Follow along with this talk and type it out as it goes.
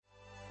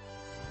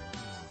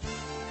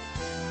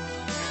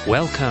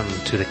Welcome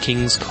to the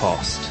King's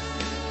Cast,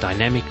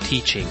 dynamic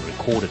teaching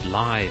recorded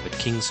live at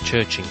King's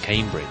Church in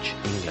Cambridge,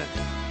 England.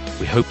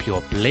 We hope you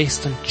are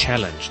blessed and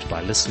challenged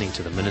by listening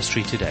to the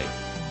ministry today.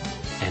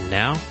 And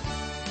now,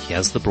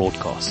 here's the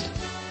broadcast.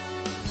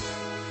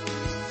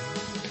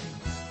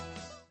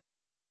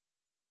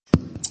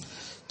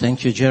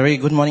 Thank you, Jerry.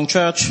 Good morning,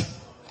 church.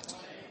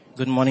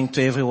 Good morning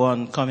to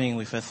everyone coming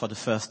with us for the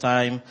first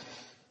time,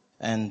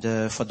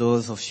 and for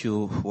those of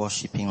you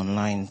worshiping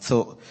online.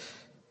 So,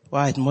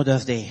 right,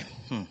 Mother's Day.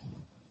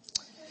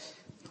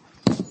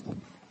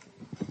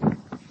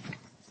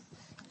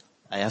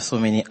 I have so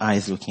many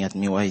eyes looking at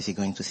me. What is he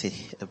going to say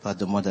about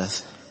the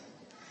mothers?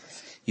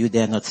 You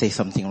dare not say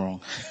something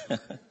wrong.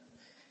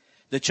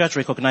 The church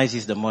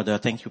recognizes the mother.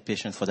 Thank you,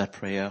 patience, for that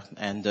prayer.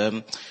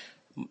 And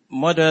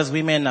mothers,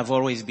 women have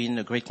always been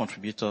a great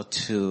contributor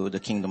to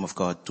the kingdom of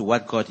God, to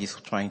what God is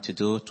trying to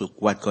do, to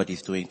what God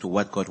is doing, to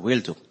what God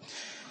will do.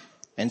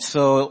 And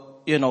so,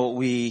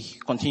 we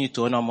continue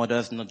to honor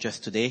mothers, not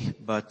just today,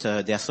 but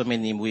there are so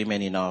many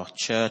women in our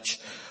church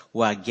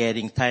who are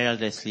getting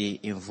tirelessly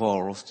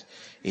involved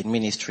in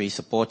ministry,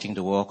 supporting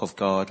the work of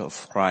God,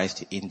 of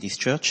Christ in this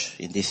church,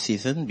 in this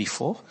season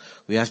before.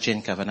 We have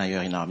Jane Kavanagh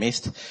here in our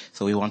midst,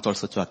 so we want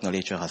also to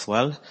acknowledge her as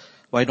well.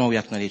 Why don't we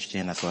acknowledge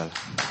Jane as well?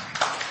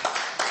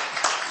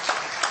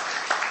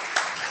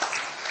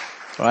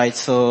 Right,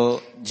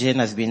 so Jane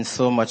has been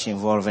so much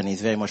involved and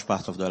is very much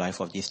part of the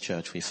life of this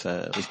church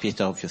with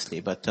Peter, obviously.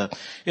 But,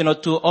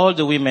 to all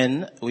the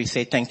women, we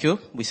say thank you.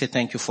 We say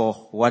thank you for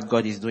what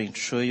God is doing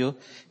through you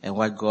and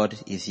what God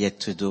is yet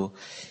to do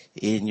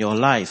in your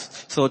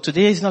life. So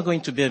today is not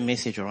going to be a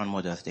message around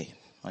Mother's Day.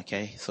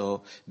 Okay,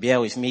 so bear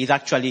with me. It's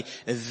actually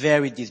a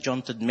very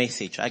disjointed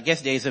message. I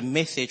guess there is a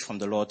message from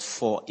the Lord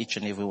for each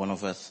and every one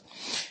of us.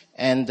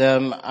 And,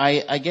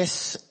 I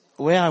guess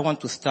where I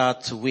want to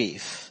start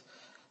with,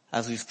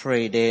 as we've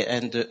prayed,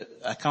 and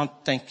I can't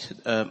thank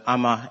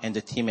Amma and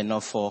the team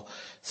enough for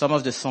some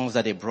of the songs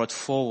that they brought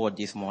forward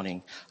this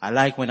morning. I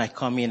like when I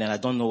come in and I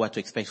don't know what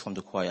to expect from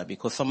the choir,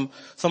 because some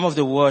of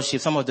the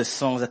worship, some of the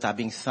songs that are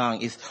being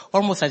sung is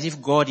almost as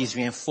if God is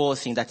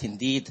reinforcing that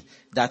indeed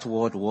that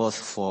word was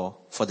for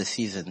the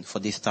season, for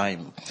this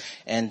time.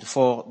 And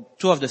for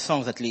two of the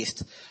songs at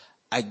least,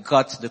 I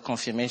got the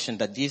confirmation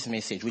that this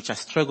message, which I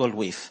struggled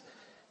with,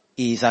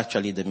 is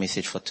actually the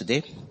message for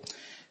today.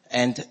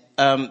 And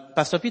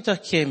Pastor Peter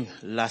came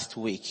last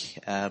week,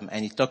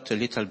 and he talked a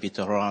little bit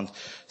around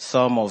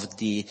some of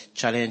the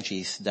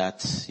challenges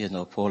that,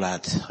 Paul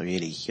had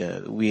really.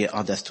 We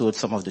understood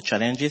some of the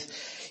challenges.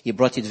 He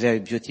brought it very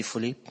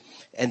beautifully.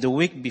 And the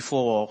week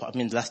before,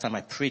 last time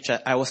I preached,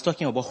 I was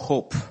talking about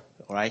hope,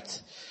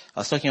 right?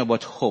 I was talking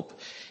about hope.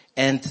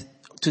 And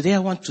today I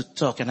want to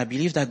talk, and I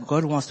believe that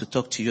God wants to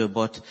talk to you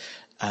about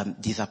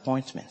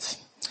disappointments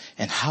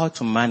and how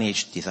to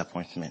manage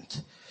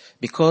disappointment.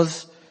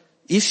 Because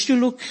if you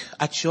look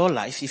at your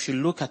life, if you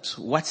look at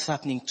what's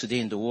happening today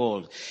in the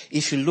world,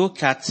 if you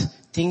look at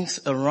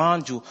things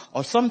around you,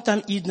 or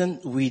sometimes even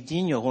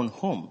within your own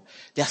home,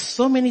 there are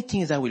so many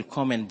things that will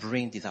come and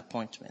bring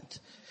disappointment.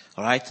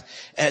 Alright?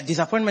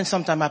 Disappointment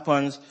sometimes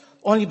happens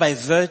only by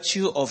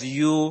virtue of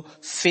you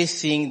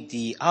facing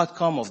the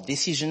outcome of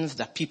decisions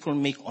that people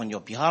make on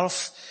your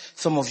behalf.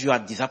 Some of you are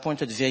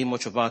disappointed very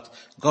much about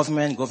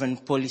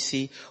government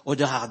policy.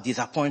 Others are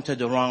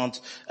disappointed around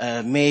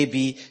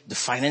maybe the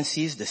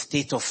finances, the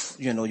state of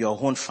your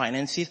own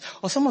finances,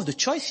 or some of the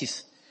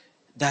choices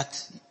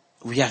that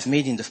we have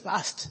made in the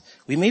past.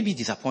 We may be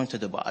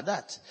disappointed about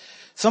that.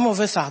 Some of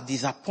us are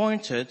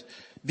disappointed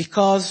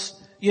because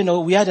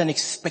we had an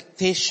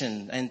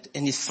expectation, and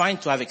it's fine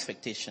to have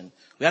expectation.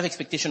 We have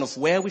expectation of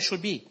where we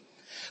should be,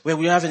 where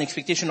we have an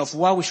expectation of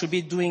what we should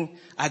be doing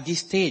at this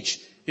stage.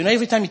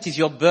 Every time it is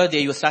your birthday,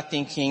 you start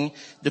thinking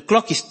the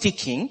clock is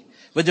ticking,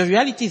 but the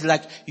reality is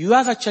like you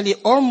have actually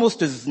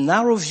almost a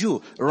narrow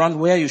view around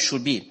where you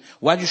should be,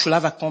 what you should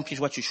have accomplished,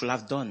 what you should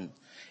have done.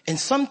 And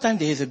sometimes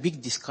there is a big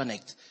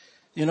disconnect.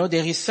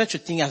 There is such a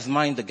thing as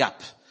mind the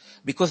gap,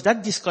 because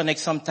that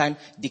disconnect sometimes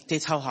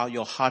dictates how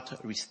your heart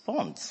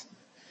responds.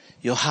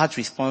 Your heart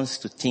responds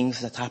to things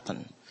that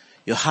happen.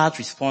 Your heart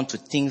responds to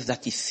things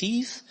that it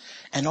sees,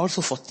 and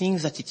also for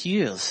things that it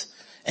hears,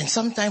 and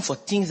sometimes for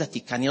things that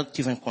it cannot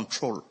even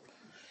control.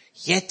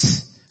 Yet,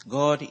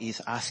 God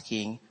is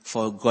asking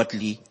for a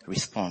godly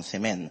response.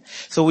 Amen.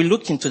 So we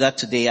look into that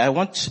today. I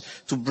want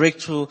to break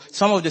through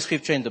some of the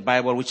scripture in the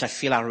Bible which I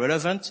feel are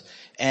relevant,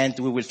 and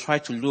we will try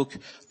to look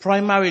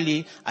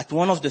primarily at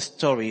one of the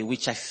story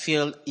which I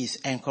feel is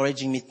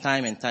encouraging me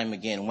time and time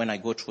again when I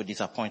go through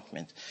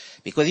disappointment.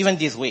 Because even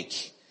this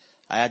week,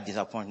 I had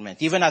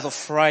disappointment. Even as of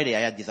Friday,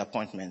 I had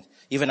disappointment.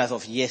 Even as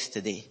of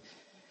yesterday.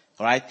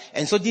 Alright?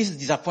 And so this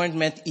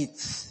disappointment, it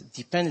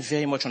depends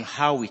very much on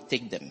how we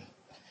take them.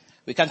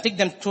 We can take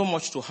them too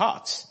much to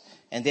heart,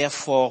 and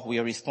therefore we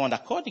respond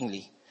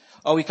accordingly.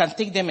 Or we can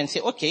take them and say,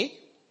 okay,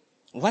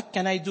 what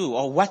can I do?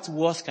 Or what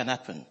worse can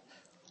happen?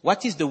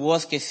 What is the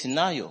worst case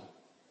scenario?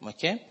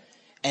 Okay?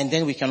 And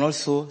then we can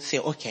also say,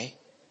 okay,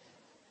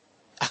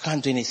 I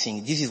can't do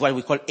anything. This is what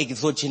we call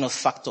exogenous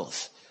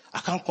factors. I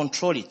can't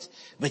control it.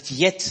 But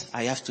yet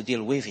I have to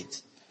deal with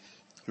it.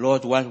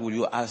 Lord, what will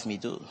you have me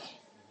do?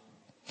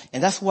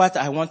 And that's what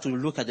I want to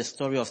look at the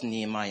story of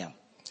Nehemiah.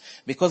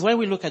 Because when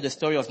we look at the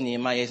story of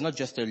Nehemiah, he's not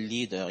just a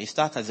leader. He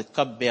starts as a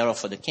cupbearer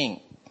for the king.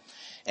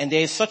 And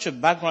there is such a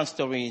background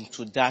story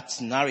into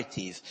that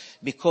narrative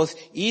because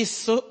he is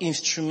so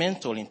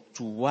instrumental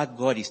into what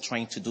God is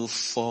trying to do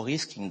for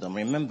his kingdom.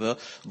 Remember,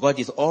 God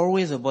is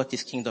always about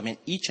his kingdom, and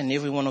each and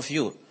every one of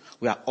you,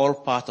 we are all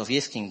part of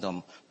his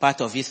kingdom,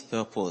 part of his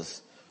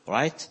purpose,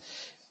 right?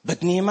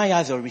 But Nehemiah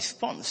has a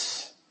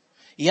response.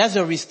 He has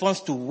a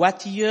response to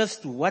what he hears,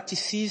 to what he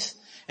sees,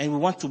 and we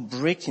want to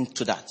break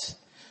into that.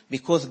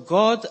 Because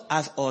God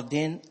has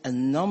ordained a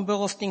number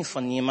of things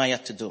for Nehemiah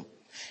to do.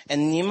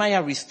 And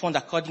Nehemiah responds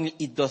accordingly.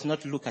 It does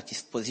not look at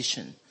his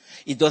position.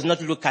 It does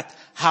not look at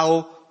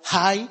how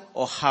high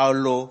or how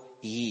low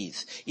he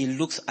is. It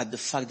looks at the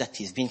fact that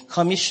he's been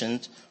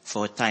commissioned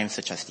for a time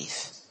such as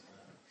this.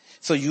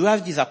 So you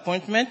have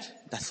disappointment,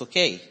 that's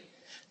okay.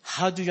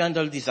 How do you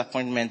handle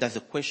disappointment? That's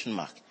a question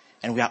mark.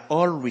 And we are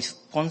all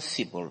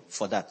responsible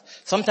for that.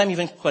 Sometimes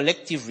even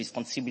collective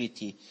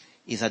responsibility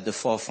is at the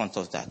forefront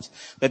of that.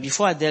 But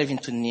before I delve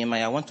into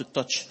Nehemiah, I want to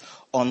touch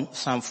on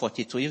Psalm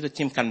 42. If the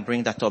team can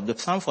bring that up. The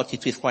Psalm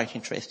 42 is quite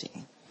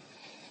interesting.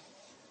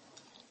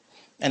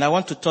 And I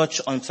want to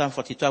touch on Psalm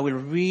 42. I will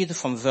read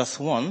from verse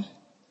 1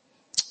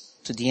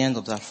 to the end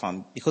of that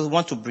psalm because we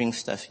want to bring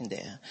stuff in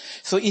there.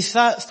 So he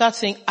starts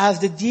saying, as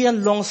the deer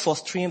longs for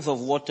streams of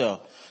water,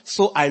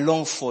 so I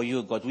long for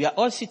you, God. We are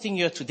all sitting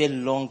here today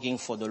longing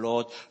for the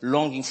Lord,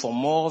 longing for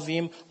more of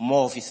him,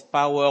 more of his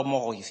power,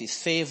 more of his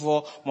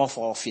favor, more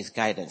of his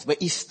guidance.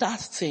 But he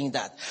starts saying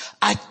that.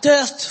 I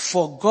thirst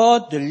for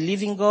God, the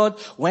living God,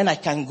 when I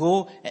can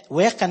go,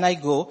 where can I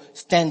go?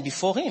 Stand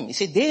before him. He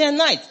said, day and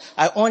night,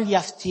 I only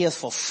have tears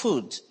for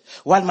food.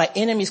 While my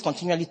enemies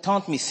continually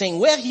taunt me saying,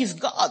 where is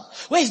God?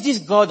 Where is this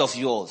God of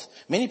yours?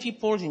 Many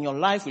people in your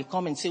life will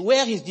come and say,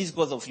 where is this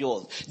God of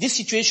yours? This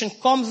situation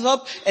comes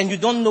up and you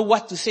don't know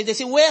what to say. They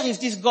say, where is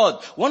this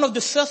God? One of the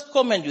first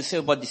comments you say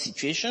about the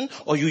situation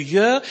or you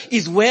hear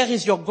is, where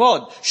is your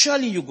God?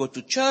 Surely you go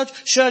to church.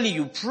 Surely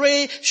you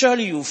pray.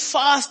 Surely you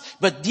fast.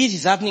 But this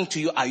is happening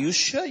to you. Are you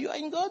sure you are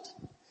in God?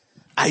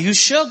 Are you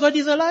sure God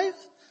is alive?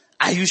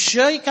 Are you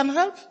sure he can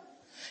help?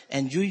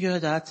 And you hear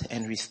that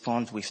and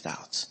respond with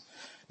doubt.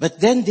 But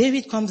then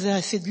David comes there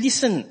and said,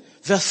 listen,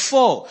 verse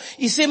 4,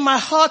 he said, my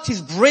heart is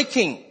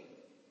breaking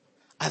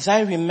as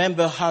I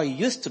remember how it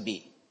used to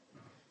be.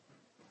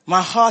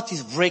 My heart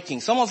is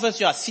breaking. Some of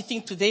us, you are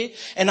sitting today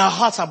and our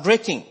hearts are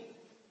breaking.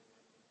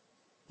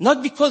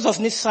 Not because of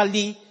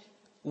necessarily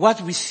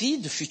what we see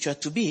the future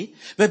to be,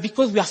 but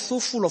because we are so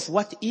full of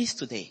what is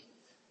today.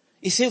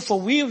 He said, for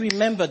we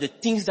remember the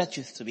things that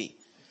used to be.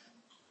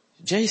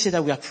 Jerry said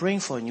that we are praying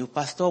for a new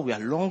pastor. We are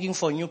longing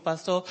for a new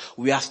pastor.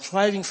 We are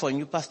striving for a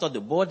new pastor. The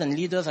board and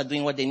leaders are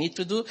doing what they need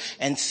to do.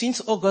 And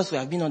since August, we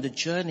have been on the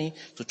journey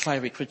to try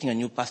recruiting a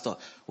new pastor.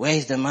 Where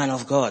is the man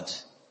of God?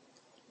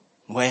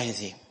 Where is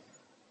he?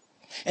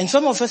 And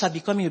some of us are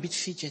becoming a bit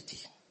fidgety.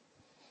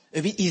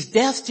 Is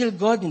there still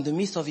God in the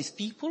midst of his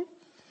people?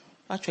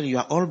 Actually, you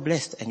are all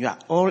blessed and you are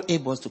all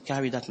able to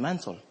carry that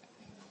mantle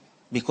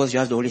because you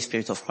have the Holy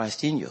Spirit of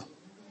Christ in you.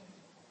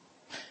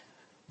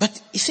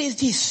 But he says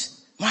this.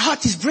 My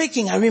heart is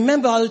breaking. I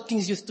remember how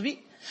things used to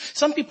be.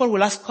 Some people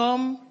will have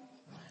come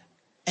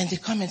and they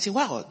come and say,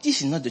 wow,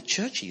 this is not the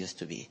church it used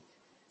to be.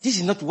 This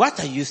is not what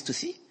I used to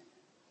see.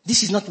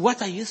 This is not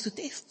what I used to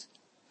taste.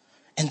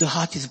 And the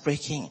heart is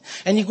breaking.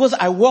 And he goes,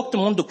 I walked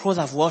among the crowds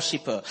of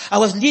worshippers. I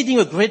was leading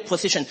a great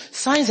procession.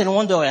 Signs and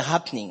wonders were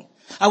happening.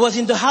 I was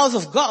in the house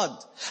of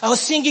God. I was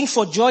singing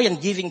for joy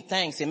and giving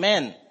thanks.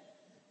 Amen.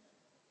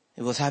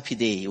 It was a happy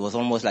day. It was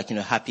almost like in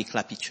a happy,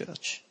 clappy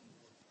church.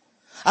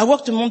 I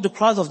walked among the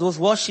crowds of those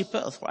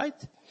worshippers, right?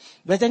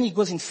 But then he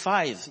goes in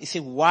 5. He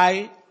said,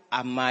 why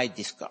am I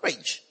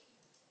discouraged?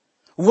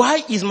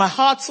 Why is my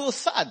heart so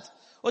sad?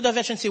 Other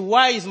versions say,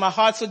 why is my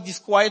heart so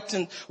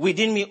disquieted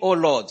within me, O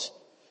Lord?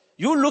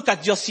 You look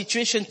at your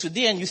situation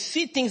today and you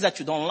see things that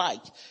you don't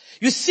like.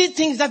 You see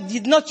things that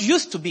did not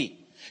used to be.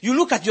 You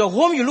look at your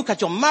home, you look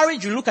at your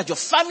marriage, you look at your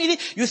family,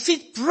 you see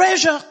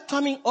pressure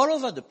coming all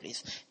over the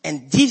place.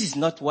 And this is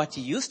not what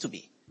it used to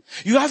be.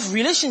 You have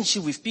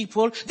relationship with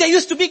people, they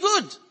used to be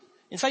good.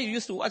 In fact, you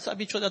used to WhatsApp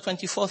each other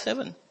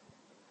 24/7.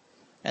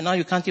 And now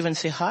you can't even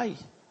say hi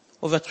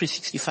over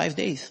 365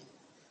 days.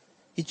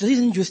 It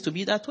didn't used to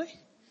be that way.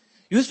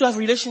 You used to have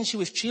relationship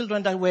with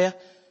children that were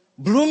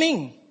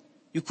blooming.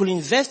 You could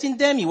invest in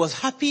them, you was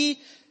happy,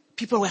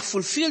 people were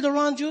fulfilled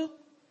around you.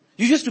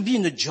 You used to be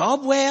in a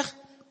job where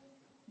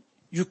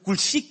you could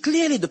see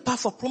clearly the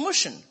path of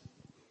promotion.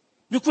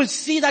 You could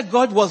see that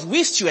God was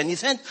with you and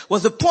his hand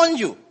was upon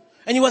you.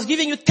 And he was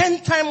giving you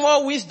 10 times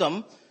more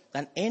wisdom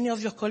than any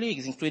of your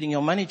colleagues, including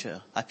your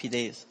manager. Happy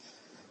days.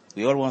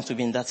 We all want to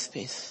be in that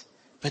space.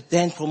 But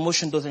then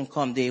promotion doesn't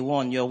come day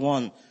 1, year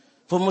 1.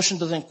 Promotion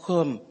doesn't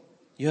come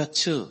year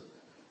 2.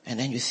 And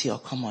then you see, oh,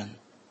 come on.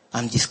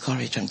 I'm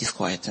discouraged, I'm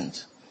disquieted.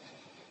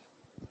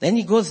 Then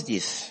he goes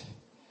this.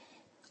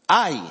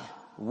 I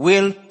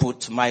will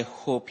put my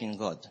hope in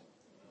God.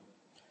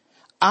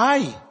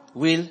 I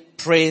will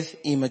praise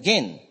him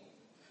again,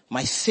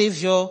 my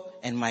Savior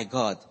and my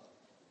God.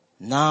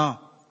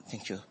 Now,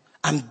 thank you.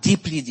 I'm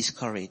deeply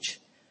discouraged,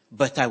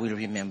 but I will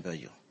remember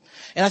you.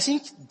 And I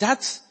think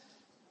that's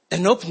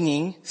an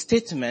opening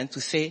statement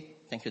to say,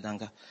 thank you,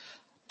 Danga.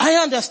 I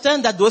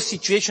understand that those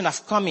situations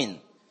have come in.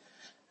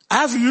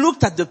 I've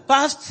looked at the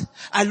past,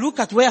 I look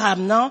at where I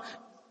am now,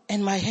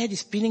 and my head is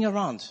spinning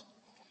around.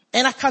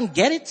 And I can't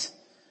get it.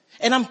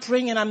 And I'm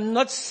praying and I'm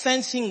not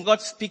sensing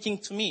God speaking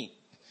to me.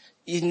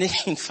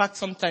 In fact,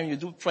 sometimes you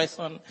do press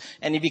on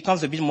and it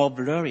becomes a bit more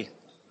blurry.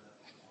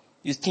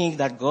 You think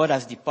that God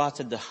has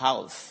departed the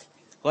house.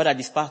 God has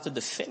departed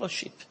the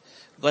fellowship.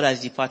 God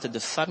has departed the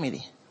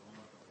family.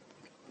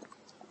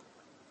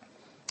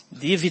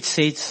 David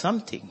said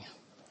something.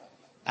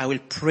 I will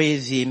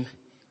praise him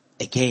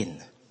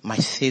again, my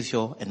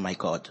Savior and my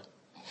God.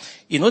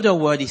 In other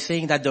words, he's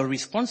saying that the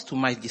response to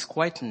my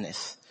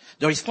disquietness,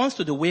 the response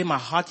to the way my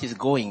heart is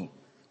going,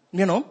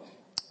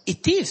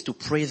 it is to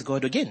praise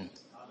God again.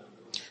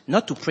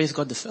 Not to praise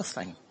God the first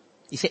time.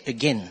 He said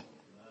again.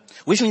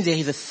 Which means there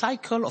is a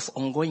cycle of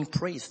ongoing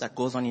praise that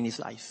goes on in his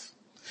life.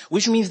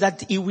 Which means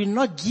that he will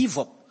not give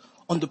up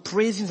on the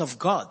praising of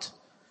God,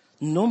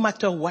 no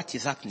matter what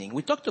is happening.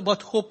 We talked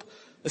about hope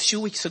a few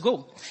weeks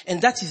ago.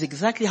 And that is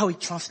exactly how it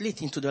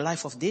translates into the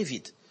life of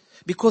David.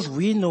 Because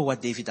we know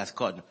what David has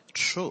gone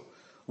through.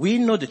 We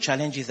know the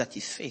challenges that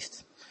he's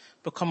faced.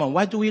 But come on,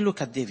 why do we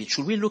look at David?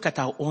 Should we look at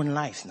our own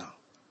lives now?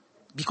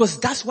 Because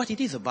that's what it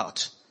is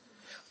about.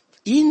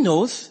 He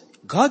knows,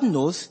 God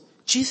knows,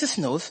 Jesus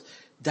knows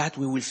that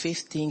we will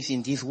face things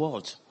in this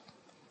world.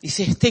 He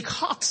says, take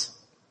heart.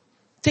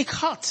 Take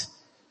heart.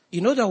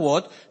 In other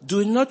words,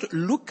 do not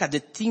look at the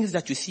things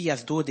that you see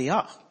as though they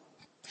are.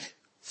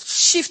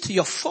 Shift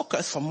your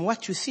focus from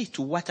what you see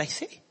to what I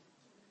say.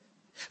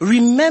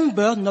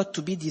 Remember not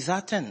to be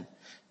disheartened,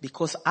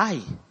 because I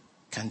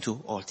can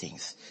do all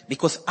things.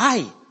 Because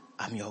I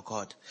am your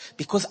God.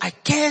 Because I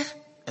care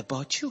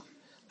about you.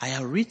 I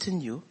have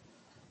written you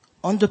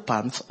on the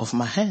palms of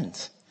my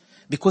hands.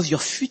 Because your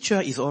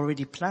future is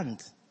already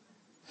planned.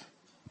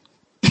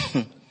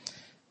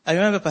 I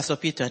remember Pastor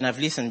Peter, and I've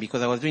listened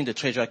because I was doing the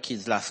Treasure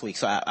Kids last week,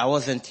 so I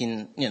wasn't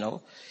in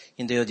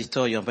the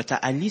auditorium, but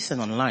I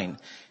listened online.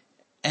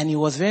 And he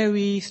was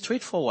very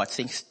straightforward,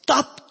 saying,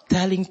 stop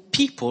telling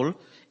people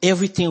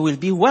everything will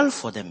be well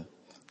for them.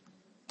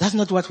 That's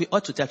not what we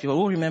ought to tell people.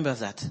 Who remembers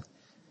that?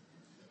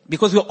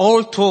 Because we're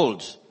all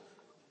told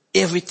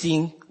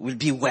everything will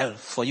be well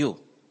for you.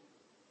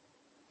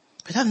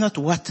 But that's not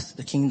what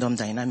the kingdom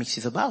dynamics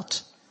is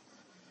about.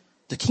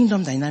 The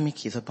kingdom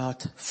dynamic is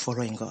about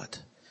following God.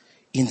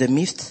 In the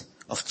midst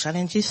of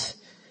challenges,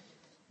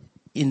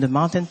 in the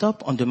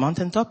mountaintop, on the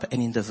mountaintop,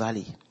 and in the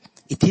valley.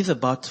 It is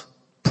about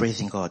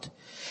praising God.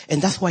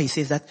 And that's why he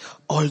says that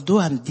although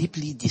I'm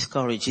deeply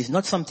discouraged, it's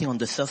not something on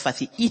the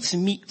surface. It eats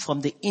me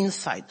from the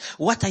inside.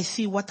 What I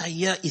see, what I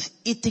hear is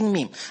eating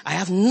me. I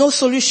have no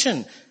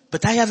solution,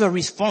 but I have a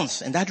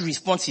response. And that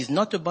response is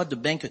not about the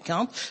bank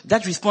account.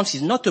 That response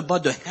is not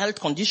about the health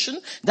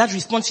condition. That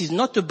response is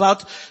not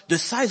about the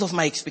size of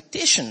my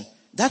expectation.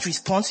 That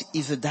response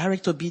is a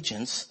direct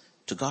obedience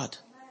to God,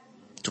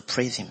 to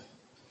praise him.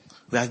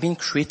 We have been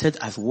created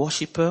as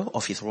worshippers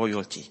of his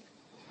royalty,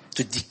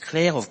 to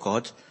declare of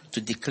God,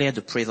 to declare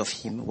the praise of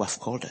him who has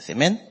called us.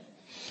 Amen?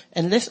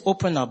 And let's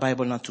open our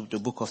Bible now to the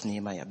book of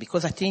Nehemiah,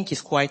 because I think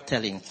it's quite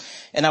telling.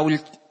 And I will,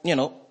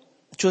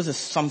 choose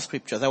some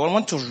scriptures. I will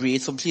want to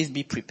read, so please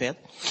be prepared.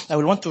 I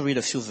will want to read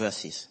a few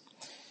verses.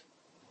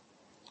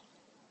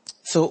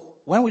 So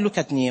when we look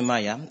at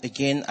Nehemiah,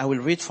 again, I will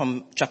read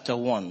from chapter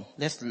 1.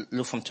 Let's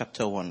look from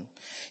chapter 1.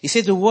 It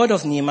says, the word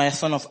of Nehemiah,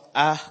 son of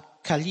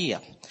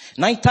Hakaliah.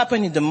 Now it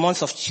happened in the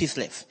month of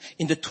Chislev,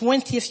 in the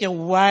 20th year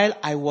while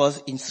I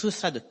was in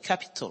Susa, the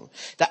capital,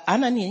 that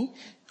Anani,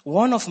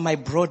 one of my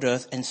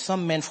brothers, and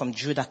some men from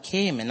Judah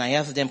came, and I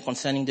asked them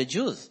concerning the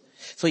Jews.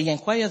 So he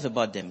inquires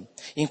about them.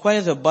 He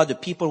inquires about the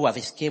people who have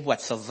escaped, who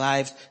have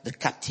survived the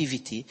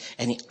captivity,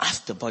 and he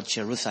asked about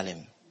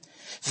Jerusalem.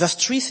 Verse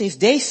 3 says,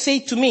 they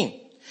say to me,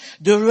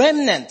 the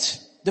remnant,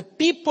 the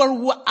people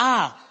who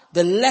are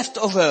the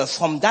leftover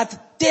from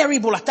that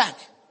terrible attack,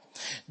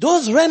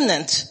 those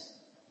remnants,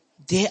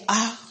 they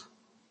are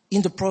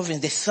in the province.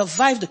 They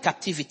survived the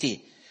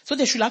captivity. So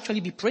they should actually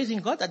be praising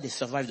God that they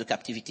survived the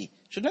captivity.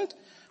 Shouldn't?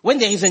 When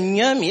there is a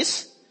near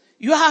miss,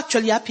 you are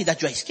actually happy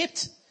that you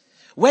escaped.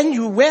 When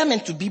you were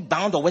meant to be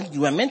bound or when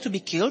you were meant to be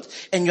killed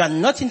and you are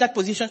not in that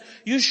position,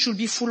 you should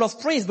be full of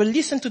praise. But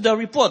listen to the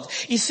report.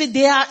 It said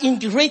they are in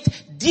great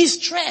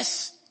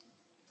distress.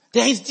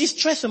 There is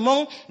distress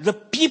among the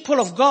people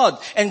of God.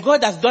 And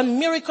God has done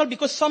miracle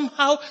because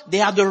somehow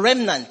they are the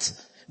remnant.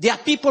 They are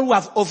people who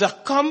have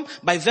overcome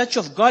by virtue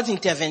of God's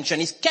intervention.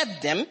 He's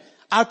kept them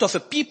out of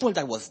a people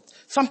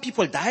some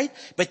people died,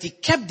 but he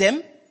kept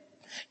them,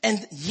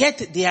 and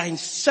yet they are in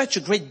such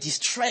a great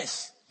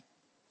distress.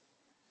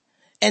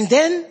 And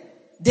then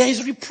there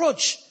is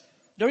reproach.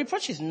 The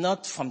reproach is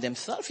not from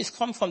themselves, it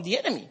comes from the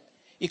enemy.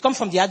 It comes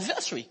from the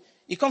adversary.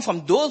 It comes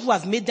from those who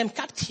have made them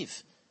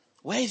captive.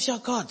 Where is your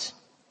God?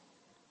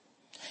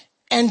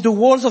 And the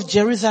walls of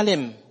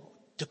Jerusalem,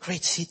 the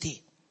great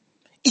city,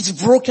 it's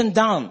broken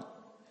down.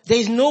 There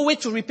is no way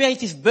to repair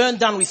it. It's burned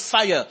down with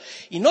fire.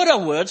 In other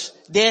words,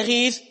 there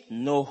is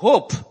no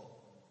hope.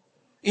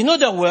 In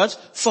other words,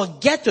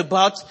 forget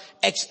about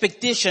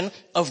expectation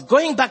of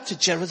going back to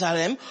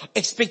Jerusalem,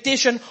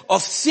 expectation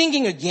of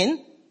singing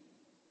again,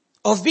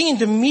 of being in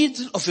the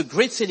middle of a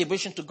great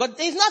celebration to God.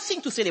 There is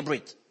nothing to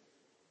celebrate.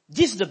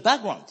 This is the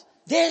background.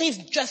 There is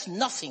just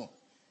nothing.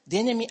 The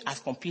enemy has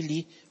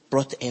completely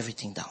brought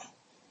everything down.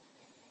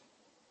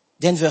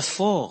 Then verse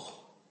 4,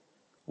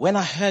 when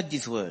I heard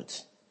these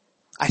words,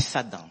 I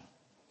sat down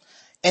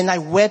and I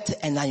wept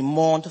and I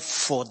mourned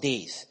for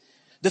days.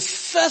 The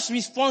first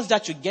response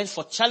that you get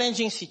for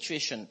challenging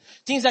situation,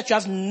 things that you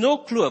have no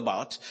clue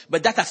about,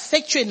 but that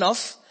affect you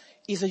enough,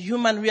 is a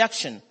human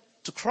reaction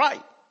to cry,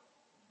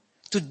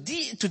 to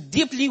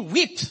deeply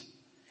weep.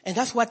 And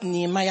that's what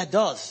Nehemiah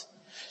does.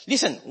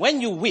 Listen,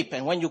 when you weep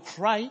and when you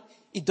cry,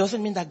 it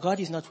doesn't mean that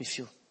God is not with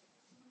you.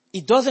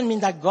 It doesn't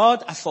mean that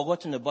God has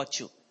forgotten about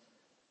you.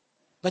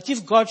 But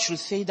if God should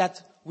say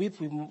that weep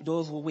with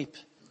those who weep,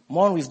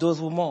 mourn with those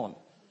who mourn,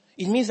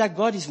 it means that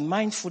God is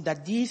mindful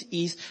that this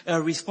is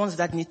a response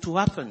that needs to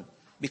happen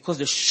because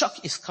the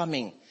shock is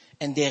coming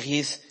and there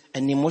is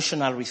an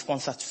emotional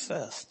response at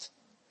first.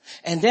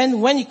 And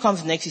then when he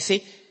comes next, he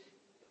says,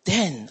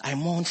 then I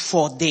mourned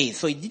 4 days.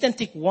 So it didn't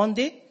take 1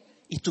 day,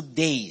 it took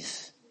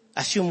days.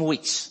 Assume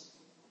weeks.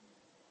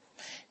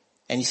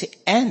 And he said,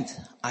 and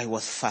I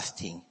was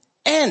fasting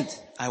and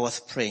I was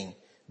praying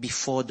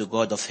before the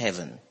God of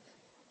heaven.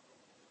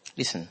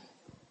 Listen,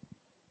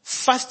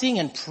 fasting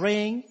and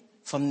praying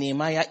from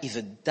Nehemiah is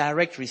a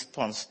direct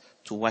response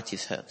to what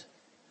he's heard.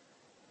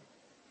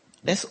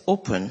 Let's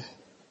open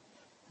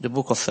the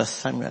book of 1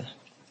 Samuel.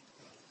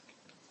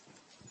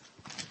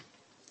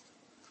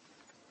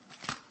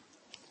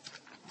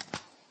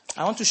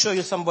 I want to show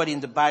you somebody in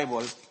the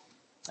Bible,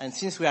 and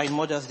since we are in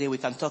Mother's Day, we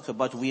can talk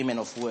about women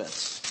of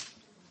words.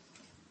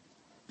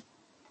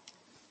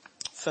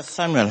 1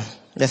 Samuel,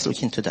 let's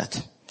look into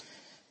that.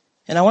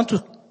 And I want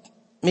to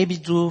maybe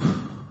do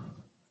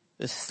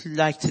a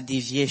slight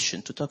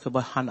deviation to talk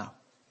about Hannah,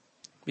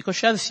 because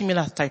she has a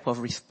similar type of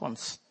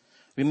response.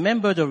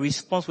 Remember the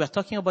response, we are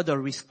talking about the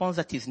response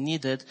that is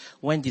needed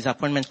when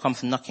disappointment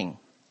comes knocking.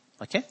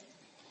 Okay?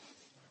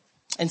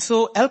 And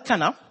so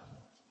Elkanah,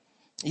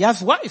 he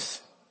has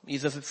wife.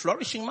 He's a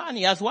flourishing man.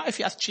 He has wife,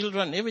 he has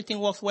children. Everything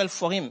works well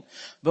for him.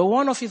 But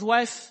one of his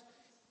wives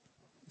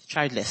is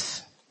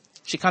childless.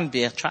 She can't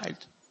bear a child.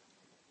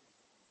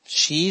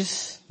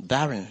 She's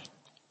barren.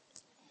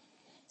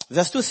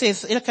 Verse 2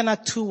 says, Elkanah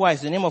had 2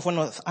 wives. The name of one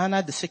was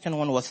Anna, the second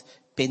one was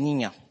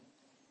Peninnah.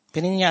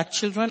 Peninnah had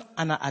children,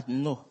 Anna had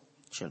no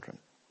children.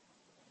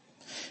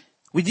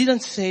 We didn't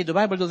say, the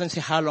Bible doesn't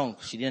say how long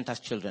she didn't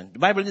have children. The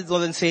Bible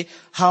doesn't say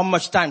how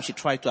much time she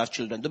tried to have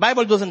children. The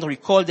Bible doesn't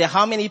recall there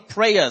how many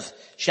prayers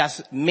she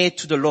has made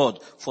to the Lord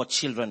for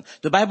children.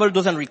 The Bible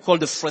doesn't recall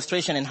the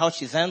frustration and how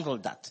she's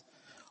handled that.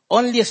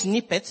 Only a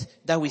snippet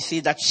that we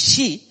see that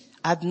she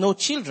had no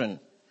children.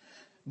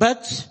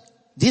 But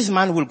this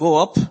man will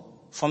go up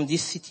from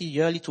this city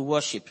yearly to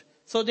worship.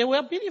 So they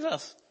were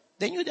believers.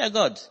 They knew their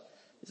God.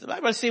 The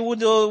Bible says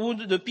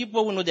the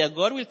people who know their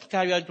God will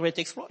carry out great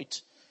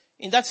exploit.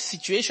 In that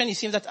situation, it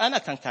seems that Anna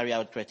can carry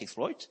out great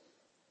exploit.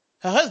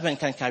 Her husband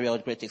can carry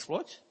out great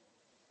exploit.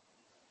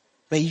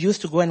 But he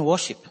used to go and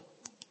worship.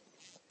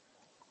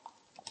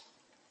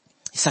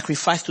 He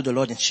sacrificed to the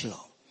Lord in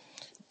Shiloh.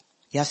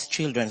 He has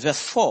children.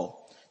 Verse 4.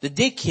 The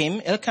day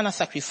came, Elkanah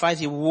sacrificed,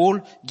 he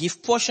will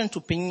give portion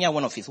to Peninnah,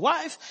 one of his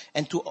wives,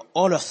 and to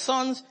all her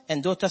sons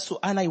and daughters. To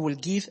Anna, he will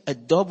give a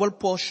double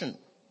portion.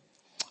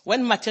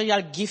 When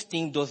material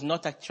gifting does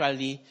not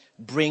actually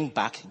bring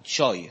back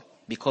joy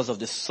because of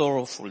the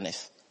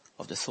sorrowfulness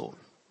of the soul.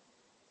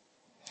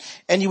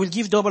 And he will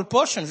give double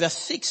portion, verse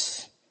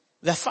 6,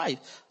 verse 5.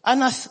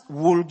 Anna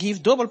will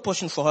give double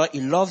portion for her.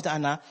 He loved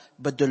Anna,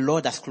 but the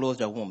Lord has closed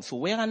her womb. So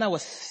where Anna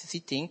was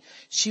sitting,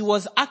 she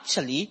was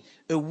actually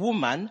a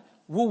woman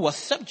who was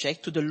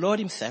subject to the Lord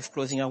himself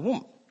closing her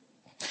womb.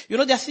 You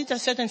know, there's a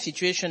certain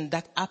situation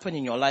that happen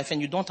in your life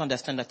and you don't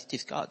understand that it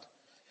is God.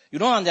 You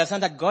don't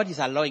understand that God is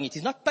allowing it.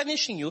 He's not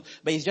punishing you,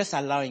 but he's just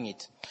allowing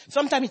it.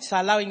 Sometimes it's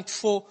allowing it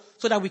so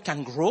that we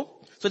can grow,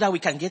 so that we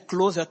can get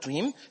closer to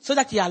him, so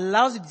that he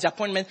allows the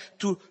disappointment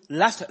to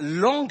last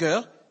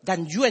longer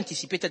than you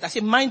anticipated. I say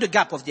mind the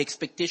gap of the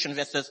expectation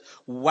versus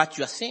what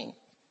you are saying.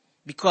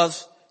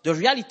 Because the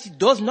reality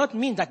does not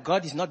mean that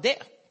God is not there.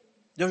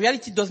 The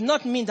reality does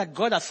not mean that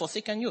God has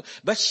forsaken you.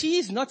 But she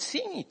is not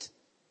seeing it.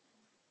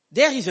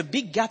 There is a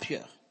big gap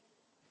here.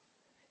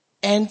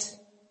 And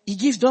he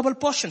gives double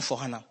portion for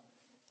Hannah.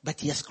 But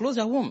he has closed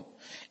her womb.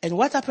 And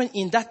what happened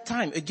in that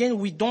time? Again,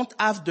 we don't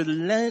have the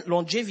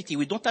longevity.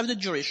 We don't have the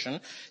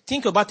duration.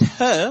 Think about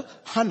her,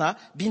 Hannah,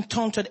 being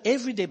taunted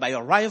every day by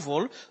her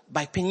rival,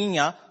 by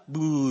Peninnah.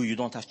 Boo, you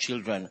don't have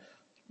children.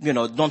 You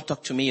know, don't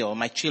talk to me or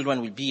my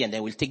children will be and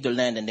they will take the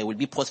land and they will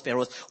be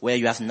prosperous where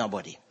you have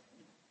nobody.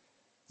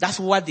 That's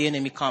what the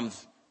enemy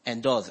comes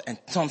and does and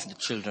taunts the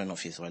children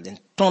of Israel and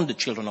taunts the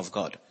children of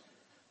God.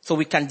 So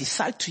we can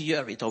decide to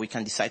hear it or we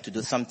can decide to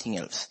do something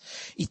else.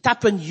 It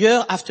happened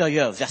year after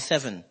year, verse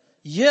 7.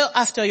 Year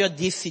after year,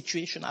 this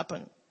situation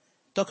happened.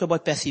 Talk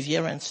about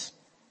perseverance.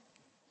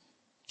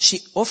 She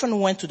often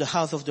went to the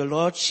house of the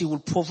Lord. She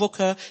would provoke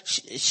her.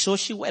 So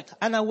she wept.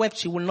 Hannah wept.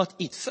 She will not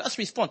eat. First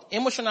response,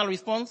 emotional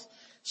response.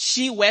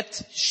 She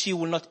wept. She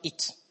will not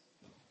eat.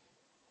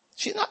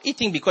 She's not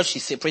eating because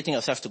she's separating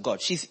herself to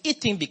God. She's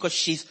eating because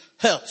she's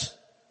hurt.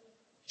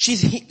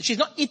 She's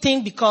not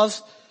eating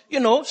because,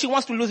 she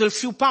wants to lose a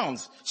few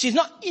pounds. She's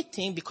not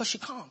eating because she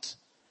can't.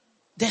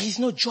 There is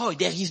no joy.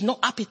 There is no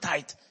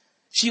appetite.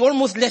 She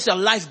almost lets her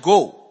life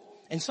go.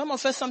 And some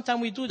of us, sometimes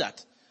we do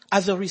that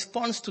as a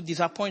response to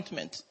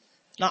disappointment.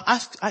 Now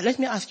let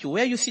me ask you,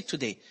 where you sit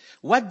today,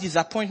 what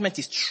disappointment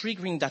is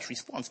triggering that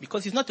response?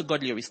 Because it's not a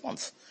godly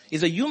response.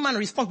 It's a human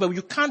response, but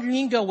you can't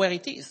linger where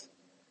it is.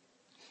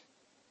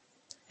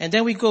 And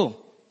then we go.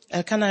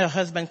 Elkanah, her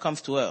husband,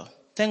 comes to her.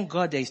 Thank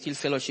God there is still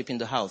fellowship in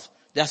the house.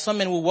 There are some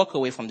men who walk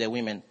away from their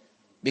women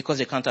because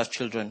they can't have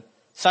children.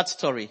 Sad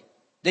story.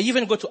 They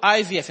even go to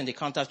IVF and they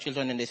can't have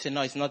children and they say,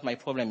 no, it's not my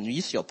problem.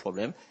 It's your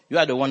problem. You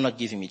are the one not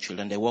giving me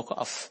children. They walk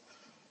off.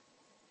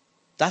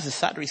 That's a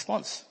sad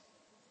response.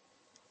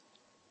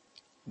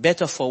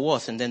 Better for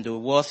worse, and then the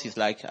worse is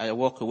like, I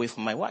walk away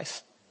from my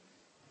wife.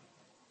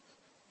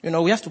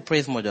 We have to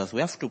praise mothers.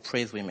 We have to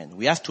praise women.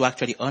 We have to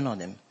actually honor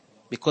them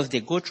because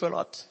they go through a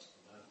lot.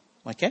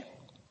 Okay?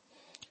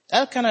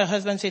 Elkanah, her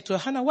husband, said to her,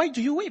 Hannah, why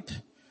do you weep?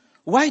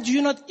 Why do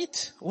you not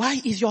eat? Why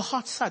is your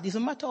heart sad? It's a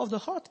matter of the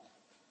heart.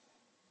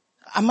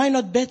 Am I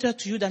not better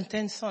to you than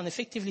 10 sons?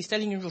 Effectively, he's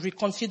telling you,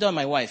 reconsider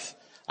my wife.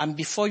 I'm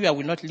before you. I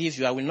will not leave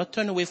you. I will not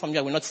turn away from you.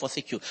 I will not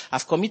forsake you.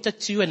 I've committed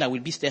to you and I will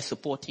be there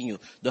supporting you.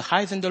 The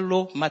highs and the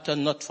low matter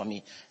not for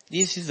me.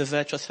 This is the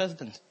virtuous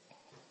husband.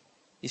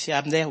 You see,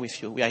 I'm there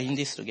with you. We are in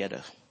this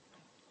together.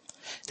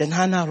 Then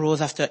Hannah rose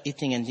after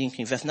eating and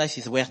drinking. Verse 9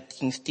 is where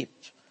things tip.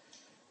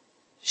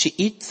 She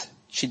eats,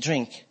 she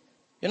drinks.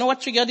 You know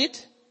what triggered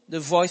it? The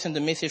voice and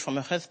the message from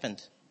her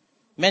husband.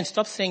 Men,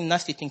 stop saying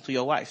nasty things to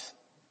your wives.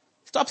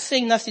 Stop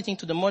saying nasty things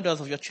to the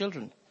mothers of your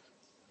children.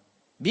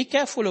 Be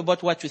careful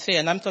about what you say,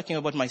 and I'm talking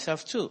about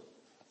myself too.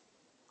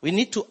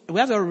 We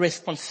have a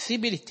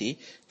responsibility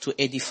to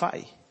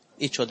edify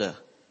each other.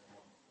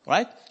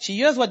 Right? She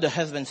hears what the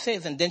husband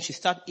says, and then she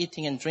starts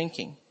eating and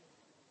drinking.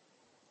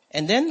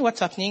 And then what's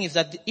happening is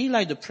that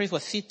Eli, the priest,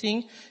 was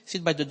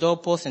sit by the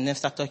doorpost and then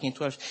start talking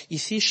to her. You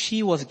see,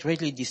 she was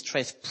greatly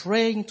distressed,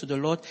 praying to the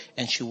Lord,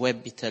 and she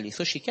wept bitterly.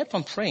 So she kept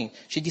on praying.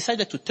 She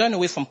decided to turn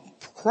away from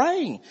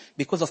crying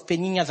because of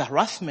Peninnah's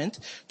harassment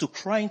to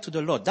crying to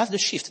the Lord. That's the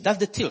shift. That's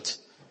the tilt.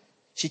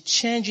 She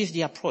changes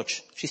the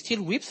approach. She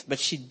still weeps, but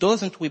she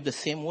doesn't weep the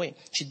same way.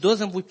 She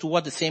doesn't weep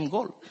toward the same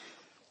goal.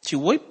 She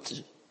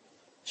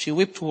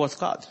wept towards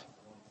God.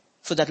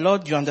 So that,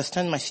 Lord, you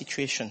understand my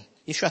situation.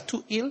 If you are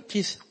too ill,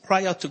 please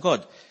cry out to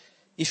God.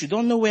 If you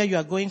don't know where you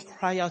are going,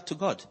 cry out to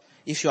God.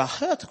 If you are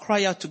hurt,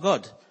 cry out to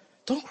God.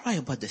 Don't cry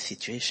about the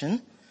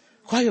situation.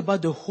 Cry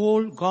about the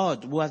whole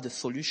God who has the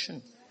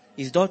solution.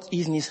 His dot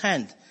is in his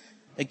hand.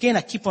 Again,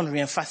 I keep on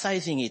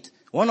re-emphasizing it.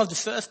 One of the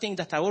first things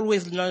that I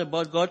always learn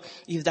about God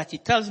is that he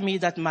tells me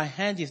that my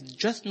hand is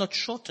just not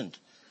shortened.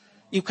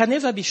 It can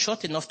never be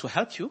short enough to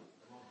help you.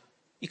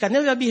 It can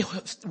never be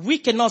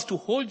weak enough to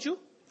hold you.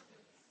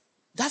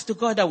 That's the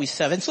God that we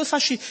serve. And so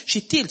she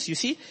tilts, you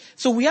see.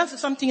 So we have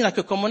something like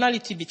a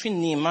commonality between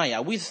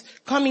Nehemiah, who is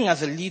coming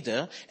as a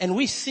leader, and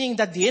we're seeing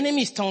that the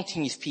enemy is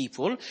taunting his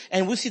people,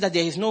 and we see that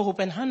there is no hope.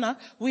 And Hannah,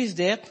 who is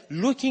there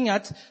looking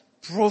at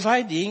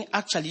providing,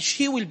 actually,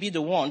 she will be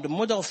the one, the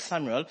mother of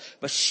Samuel,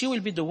 but she will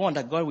be the one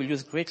that God will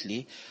use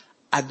greatly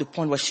at the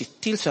point where she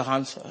tilts her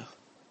answer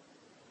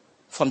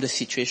from the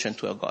situation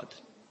to her God.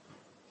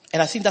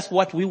 And I think that's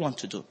what we want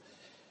to do.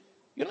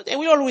 There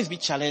will always be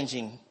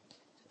challenging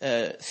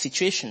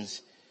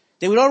situations.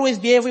 There will always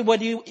be every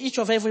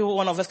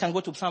one of us can go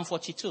to Psalm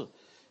 42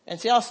 and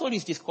say, our soul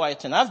is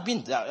disquieted. I've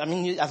been there.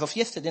 As of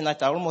yesterday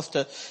night, I almost,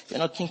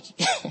 think,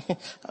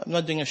 I'm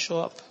not doing a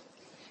show up.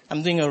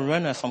 I'm doing a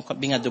runner from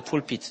being at the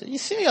pulpit. Are you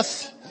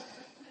serious?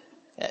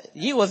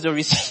 He was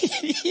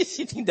he's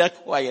sitting there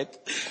quiet,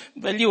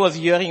 but he was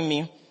hearing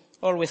me,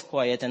 always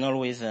quiet and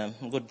always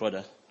good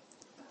brother.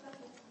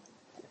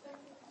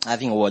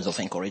 Having words of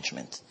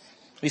encouragement.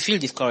 We feel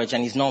discouraged,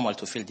 and it's normal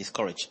to feel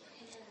discouraged.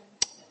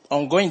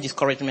 Ongoing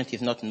discouragement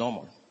is not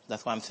normal.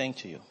 That's what I'm saying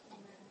to you.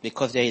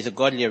 Because there is a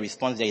godly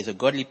response, there is a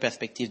godly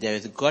perspective, there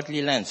is a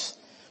godly lens.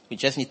 We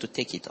just need to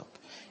take it up.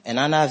 And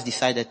Hannah has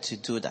decided to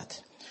do that.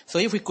 So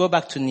if we go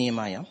back to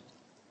Nehemiah,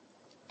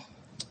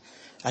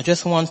 I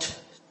just want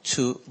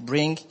to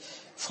bring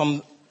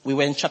we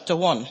were in chapter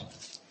 1.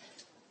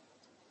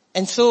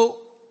 And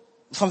so,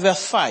 from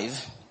verse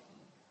 5,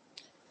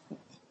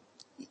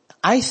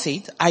 I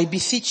said, I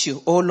beseech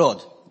you, O Lord.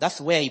 That's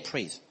where he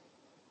prays.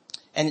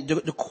 And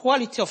the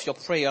quality of your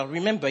prayer,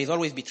 remember, is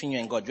always between you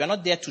and God. You are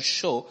not there to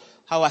show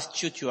how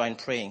astute you are in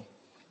praying.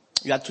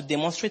 You are to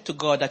demonstrate to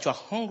God that you are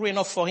hungry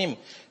enough for him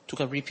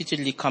to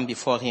repeatedly come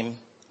before him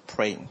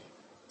praying.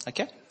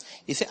 Okay?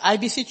 He said, I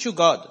beseech you,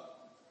 God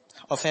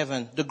of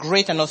heaven, the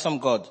great and awesome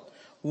God,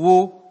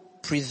 who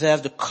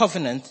preserve the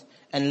covenant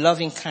and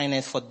loving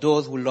kindness for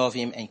those who love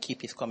him and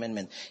keep his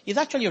commandment. He's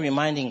actually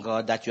reminding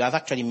God that you have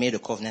actually made a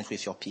covenant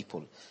with your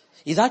people.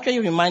 He's actually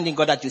reminding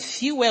God that you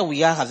see where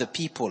we are as a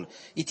people.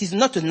 It is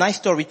not a nice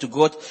story to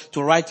go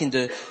to write in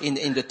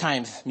the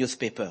Times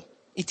newspaper.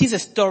 It is a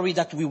story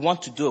that we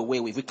want to do away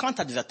with. We can't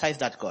advertise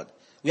that, God.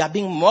 We are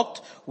being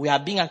mocked. We are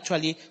being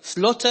actually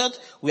slaughtered.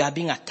 We are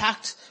being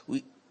attacked.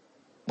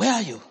 Where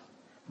are you?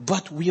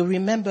 But we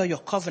remember your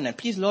covenant.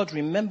 Please, Lord,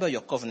 remember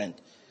your covenant.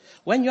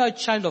 When you are a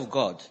child of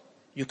God,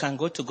 you can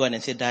go to God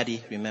and say,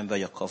 Daddy, remember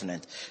your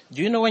covenant.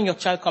 Do you know when your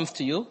child comes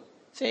to you?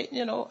 Say,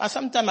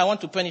 sometimes I want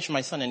to punish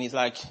my son, and he's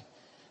like,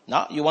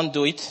 no, you won't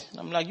do it. And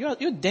I'm like, you're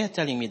there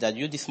telling me that,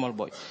 you're this small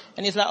boy.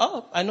 And he's like,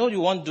 oh, I know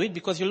you won't do it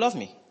because you love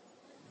me.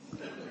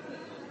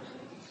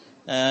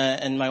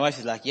 And my wife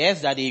is like,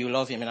 yes, Daddy, you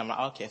love him. And I'm like,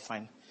 okay,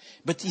 fine.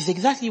 But it's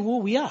exactly who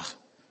we are.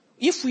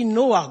 If we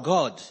know our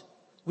God,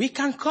 we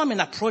can come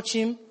and approach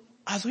him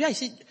as we are. He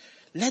said,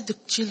 let the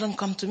children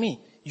come to me.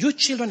 You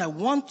children, I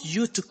want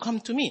you to come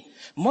to me.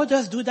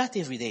 Mothers do that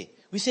every day.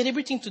 We say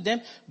everything to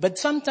them, but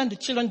sometimes the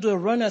children do a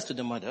runners to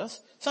the mothers.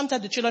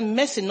 Sometimes the children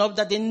messing up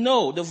that they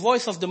know the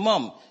voice of the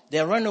mom. They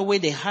run away,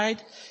 they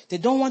hide. They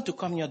don't want to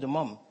come near the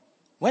mom.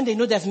 When they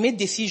know they've made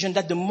decision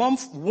that the mom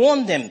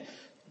warned them.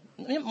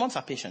 Moms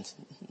are patient.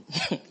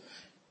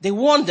 They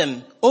warned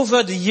them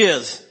over the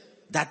years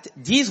that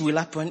this will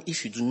happen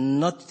if you do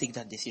not take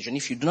that decision,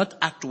 if you do not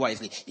act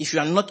wisely, if you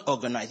are not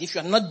organized, if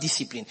you are not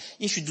disciplined,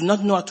 if you do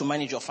not know how to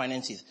manage your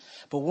finances.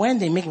 But when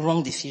they make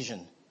wrong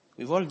decision,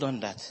 we've all done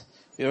that.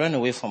 We run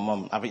away from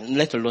mom,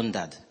 let alone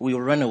dad. We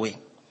will run away.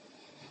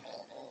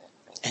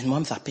 And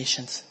moms are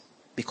patient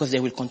because they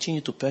will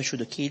continue to pursue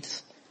the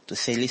kids to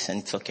say, listen,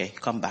 it's okay,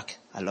 come back.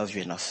 I love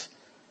you enough.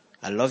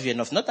 I love you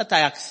enough. Not that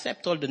I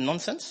accept all the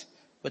nonsense,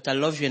 but I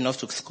love you enough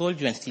to scold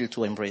you and still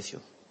to embrace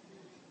you.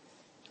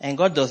 And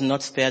God does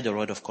not spare the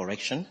rod of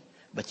correction,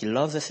 but he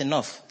loves us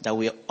enough that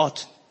we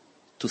ought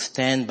to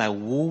stand by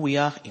who we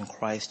are in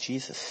Christ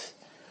Jesus.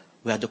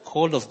 We are the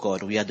called of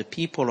God. We are the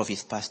people of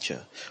his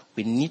pasture.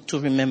 We need to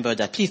remember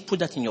that. Please put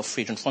that in your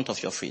fridge, in front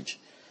of your fridge.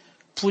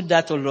 Put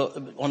that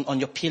on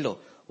your pillow.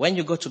 When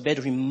you go to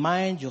bed,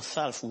 remind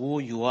yourself who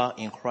you are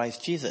in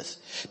Christ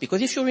Jesus.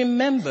 Because if you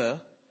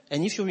remember,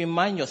 and if you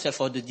remind yourself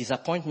of the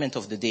disappointment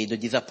of the day, the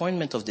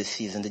disappointment of the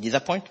season, the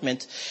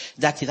disappointment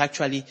that is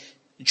actually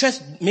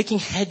just making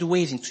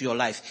headways into your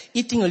life,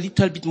 eating a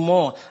little bit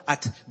more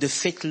at the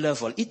faith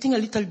level, eating a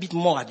little bit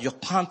more at your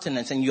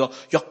countenance and your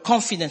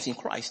confidence in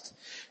Christ,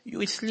 you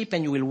will sleep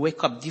and you will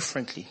wake up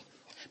differently.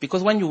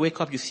 Because when you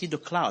wake up, you see the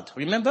cloud.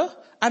 Remember?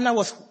 Anna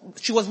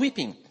she was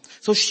weeping.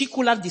 So she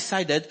could have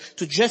decided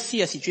to just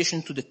see a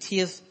situation through the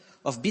tears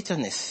of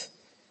bitterness.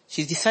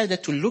 She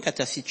decided to look at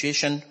her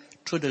situation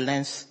through the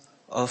lens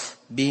of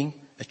being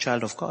a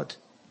child of God.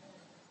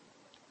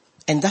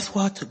 And that's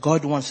what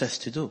God wants us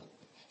to do.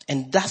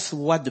 And that's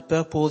what the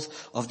purpose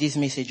of this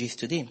message is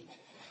today.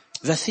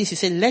 Verse 6, he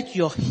said, let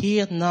your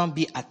ear now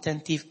be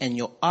attentive and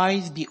your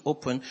eyes be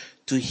open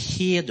to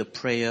hear the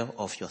prayer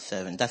of your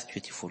servant. That's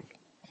beautiful.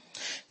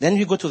 Then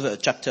we go to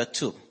chapter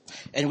 2.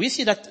 And we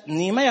see that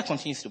Nehemiah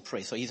continues to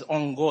pray. So he's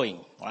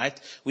ongoing, right?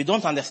 We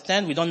don't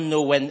understand. We don't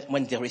know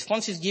when the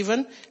response is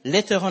given.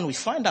 Later on, we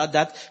find out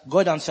that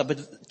God answered.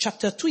 But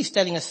chapter 2 is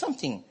telling us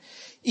something.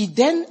 He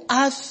then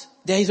asks,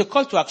 there is a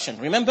call to action.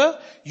 Remember,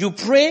 you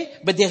pray,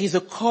 but there is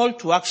a call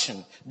to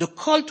action. The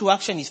call to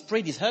action is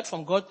prayed, is heard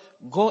from God.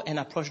 Go and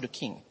approach the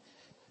king.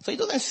 So he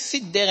doesn't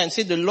sit there and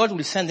say, the Lord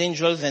will send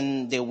angels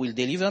and they will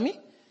deliver me.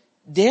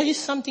 There is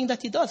something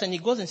that he does, and he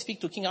goes and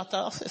speaks to King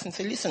Artaxerxes and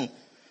says, listen,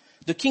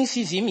 the king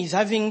sees him, he's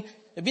having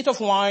a bit of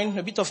wine,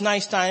 a bit of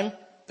nice time,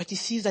 but he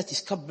sees that his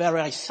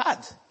cupbearer is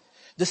sad.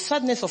 The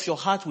sadness of your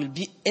heart will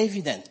be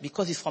evident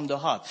because it's from the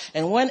heart.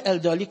 And when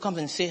elderly comes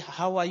and say,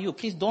 how are you?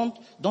 Please don't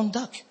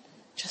duck.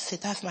 Just say,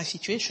 that's my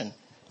situation.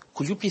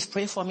 Could you please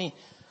pray for me?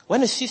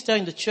 When a sister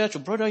in the church or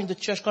brother in the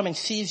church comes and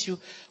sees you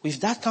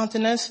with that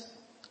countenance,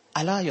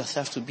 allow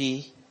yourself to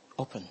be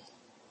open.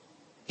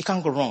 It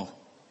can't go wrong.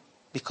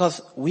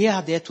 Because we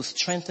are there to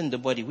strengthen the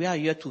body. We are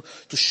here to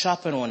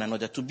sharpen one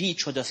another, to be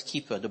each other's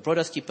keeper, the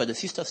brother's keeper, the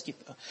sister's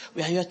keeper.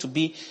 We are here to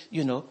be,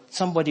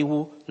 somebody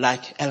who,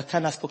 like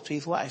Elkanah spoke to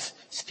his wife,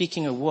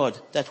 speaking a word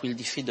that will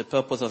defeat the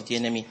purpose of the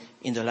enemy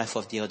in the life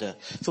of the other.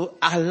 So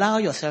allow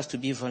yourself to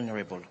be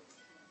vulnerable.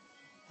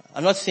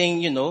 I'm not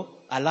saying,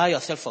 allow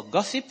yourself for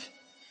gossip,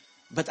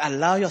 but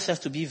allow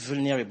yourself to be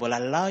vulnerable.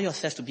 Allow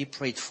yourself to be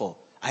prayed for.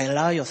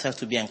 Allow yourself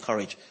to be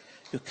encouraged.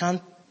 You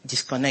can't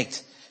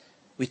disconnect.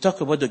 We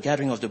talk about the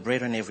gathering of the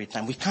brethren every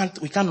time. We can't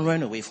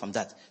run away from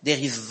that. There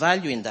is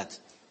value in that.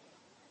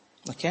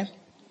 Okay?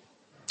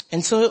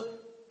 And so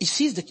he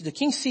sees the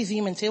king sees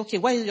him and says, okay,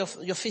 why your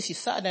face is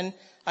sad? And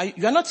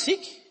you are not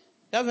sick?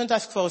 You haven't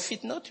asked for a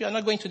fit note? You are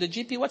not going to the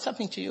GP? What's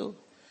happening to you?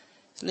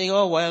 It's like,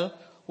 oh well,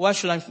 why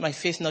should my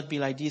face not be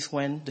like this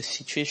when the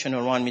situation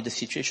around me, the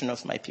situation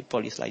of my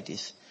people is like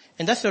this?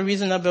 And that's a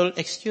reasonable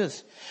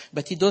excuse.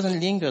 But he doesn't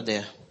linger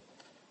there.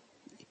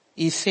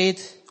 He said,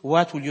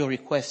 what will you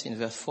request in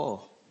verse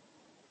 4?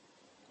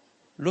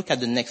 Look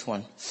at the next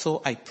one.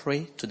 So I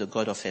pray to the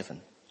God of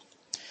heaven.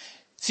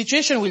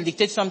 Situation will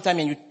dictate sometime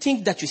and you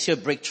think that you see a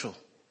breakthrough.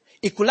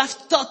 He could have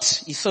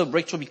thought he saw a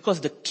breakthrough because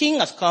the king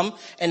has come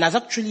and has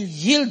actually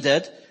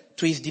yielded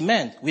to his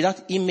demand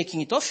without him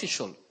making it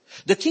official.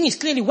 The king is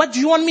clearly, what do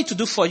you want me to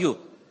do for you?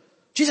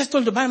 Jesus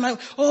told the Bible,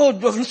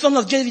 oh, son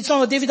of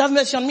David, have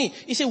mercy on me.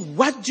 He said,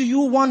 what do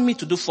you want me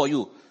to do for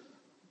you?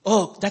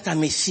 Oh, that I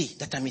may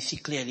see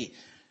clearly.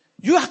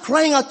 You are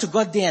crying out to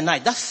God day and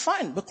night. That's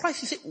fine. But Christ,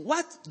 he said,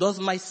 what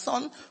does my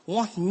son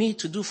want me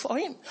to do for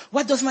him?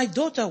 What does my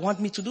daughter want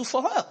me to do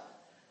for her?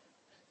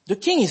 The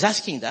king is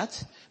asking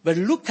that, but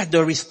look at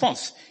the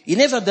response. He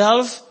never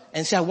delves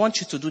and say, I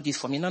want you to do this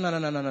for me.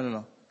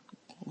 No.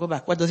 Go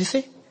back. What does he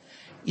say?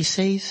 He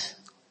says,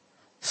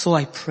 so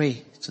I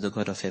pray to the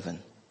God of heaven.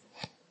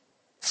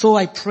 So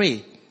I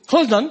pray.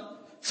 Hold on.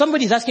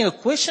 Somebody is asking a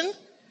question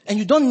and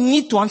you don't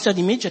need to answer it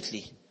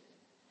immediately.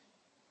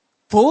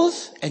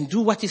 Pause and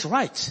do what is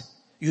right.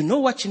 You know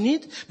what you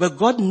need, but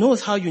God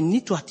knows how you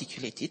need to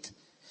articulate it.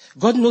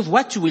 God knows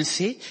what you will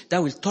say that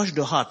will touch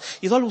the heart.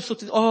 It's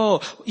also,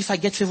 if I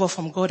get favor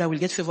from God, I will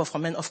get favor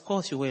from men. Of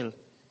course you will.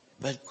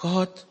 But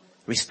God's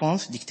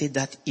response dictates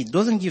that He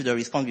doesn't give the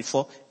response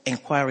before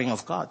inquiring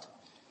of God.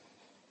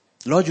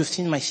 Lord, you've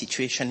seen my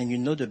situation and you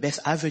know the best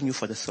avenue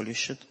for the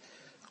solution.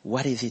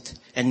 What is it?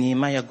 And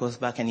Nehemiah goes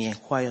back and he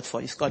inquired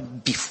for his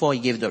God before he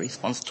gave the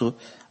response to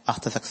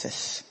after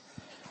success.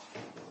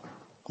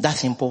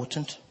 That's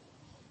important.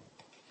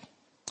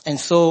 And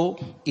so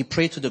he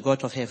prayed to the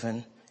God of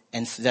heaven,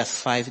 and verse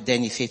 5,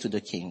 then he said to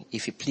the king,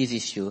 if it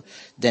pleases you,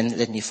 then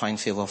let me find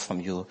favor from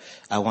you.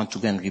 I want to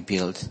go and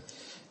rebuild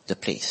the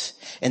place.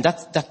 And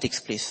that takes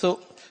place.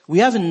 So we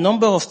have a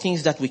number of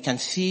things that we can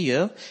see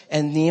here,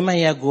 and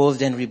Nehemiah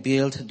goes and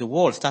rebuild the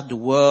wall, start the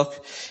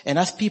work, and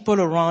ask people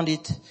around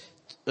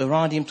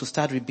him to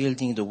start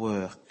rebuilding the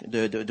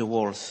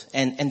walls.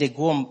 And they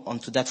go on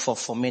to that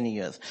for many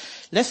years.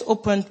 Let's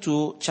open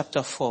to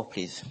chapter 4,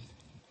 please.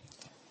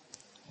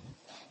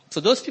 So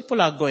those people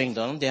are going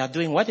down. They are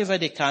doing whatever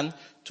they can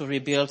to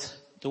rebuild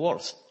the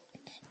walls.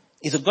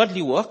 It's a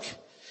godly work.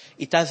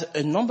 It has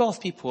a number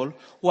of people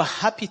who are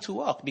happy to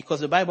work because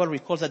the Bible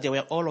records that they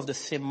were all of the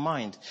same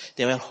mind.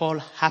 They were all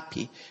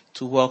happy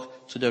to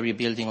work to the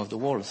rebuilding of the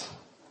walls.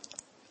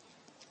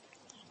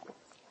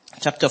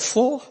 Chapter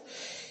 4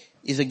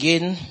 is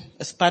again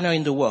a spanner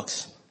in the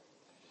works.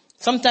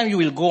 Sometimes you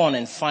will go on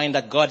and find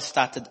that God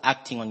started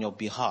acting on your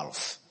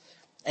behalf.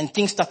 And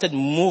things started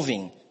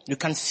moving. You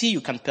can see,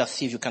 you can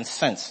perceive, you can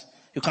sense,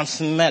 you can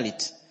smell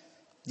it.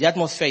 The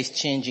atmosphere is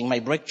changing. My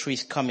breakthrough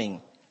is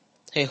coming.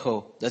 Hey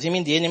ho. Does it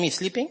mean the enemy is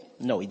sleeping?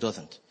 No, it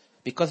doesn't.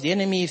 Because the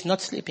enemy is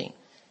not sleeping.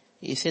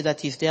 He said that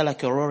he's there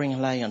like a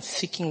roaring lion,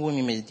 seeking whom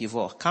he may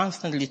devour,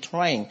 constantly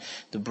trying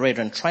the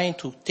brethren, trying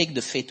to take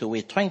the faith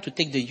away, trying to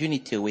take the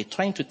unity away,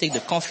 trying to take the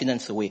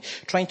confidence away,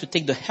 trying to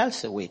take the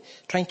health away,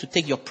 trying to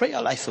take your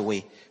prayer life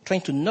away,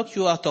 trying to knock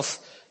you out of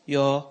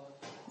your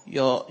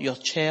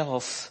chair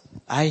of,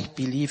 I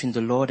believe in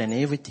the Lord and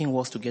everything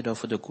works together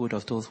for the good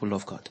of those who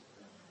love God.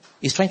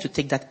 He's trying to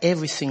take that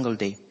every single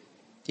day.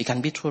 It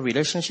can be through a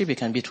relationship, it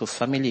can be through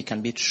family, it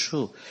can be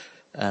through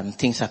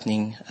things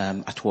happening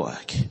at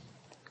work.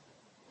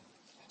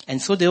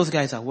 And so those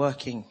guys are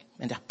working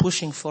and they're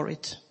pushing for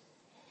it.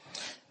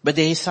 But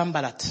there is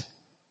Sanballat.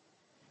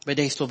 But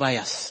there is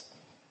Tobias.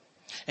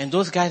 And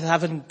those guys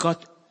haven't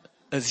got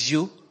a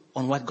view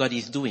on what God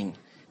is doing.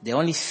 They're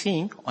only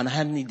seeing on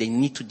how they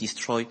need to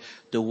destroy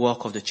the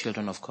work of the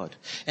children of God.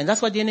 And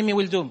that's what the enemy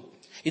will do.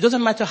 It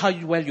doesn't matter how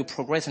well you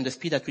progress and the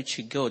speed at which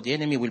you go. The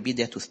enemy will be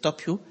there to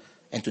stop you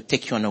and to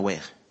take you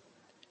unaware.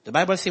 The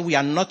Bible says we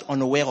are not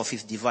unaware of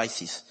his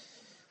devices.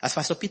 As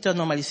Pastor Peter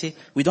normally says,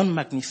 we don't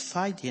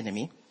magnify the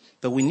enemy,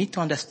 but we need to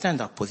understand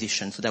our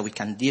position so that we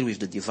can deal with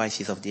the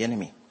devices of the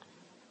enemy.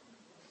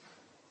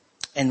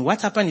 And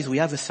what happened is we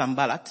have a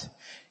Sanballat.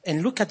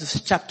 And look at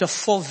this chapter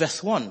 4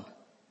 verse 1.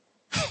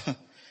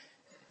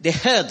 They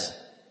heard.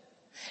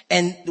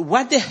 And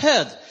what they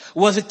heard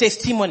was a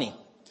testimony.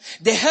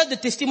 They heard the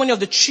testimony of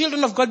the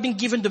children of God being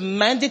given the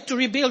mandate to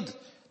rebuild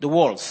the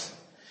walls.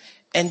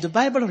 And the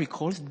Bible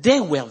records they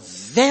were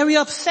very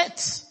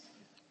upset.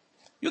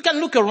 You can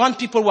look around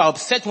people who are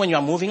upset when you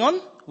are moving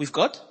on with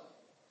God.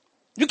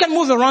 You can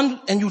move around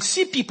and you'll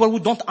see people who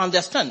don't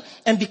understand.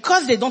 And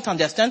because they don't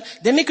understand,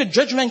 they make a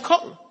judgment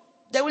call.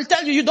 They will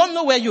tell you, you don't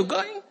know where you're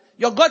going.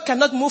 Your God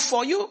cannot move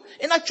for you.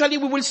 And actually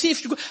we will see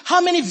if you go, how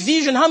many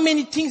vision, how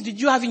many things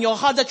did you have in your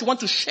heart that you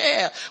want to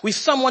share with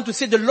someone to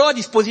say, the Lord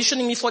is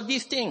positioning me for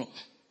this thing.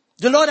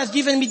 The Lord has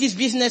given me this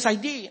business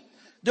idea.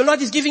 The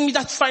Lord is giving me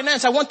that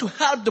finance. I want to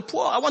help the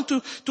poor. I want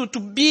to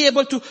be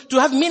able to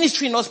have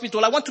ministry in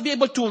hospital. I want to be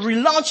able to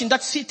relaunch in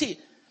that city.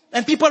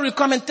 And people will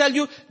come and tell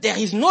you, there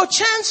is no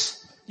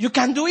chance you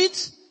can do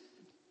it.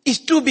 It's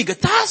too big a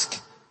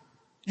task.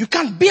 You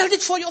can't build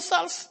it for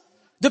yourself.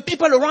 The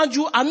people around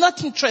you are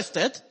not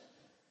interested.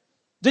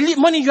 The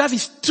money you have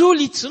is too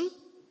little.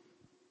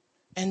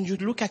 And you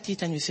look at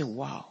it and you say,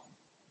 wow,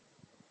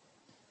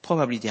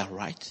 probably they are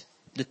right.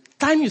 The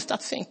time you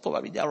start saying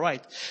probably they are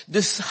right,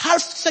 this half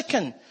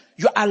second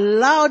you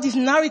allow this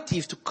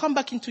narrative to come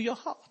back into your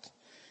heart,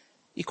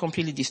 it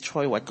completely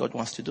destroys what God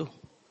wants to do.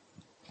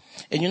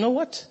 And you know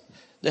what?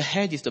 The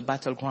head is the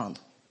battleground.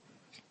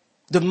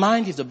 The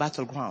mind is the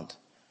battleground.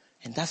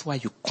 And that's why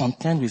you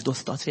contend with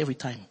those thoughts every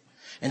time.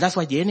 And that's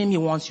why the enemy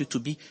wants you to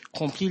be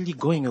completely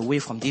going away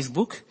from this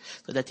book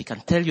so that he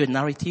can tell you a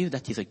narrative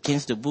that is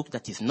against the book,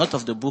 that is not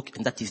of the book,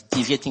 and that is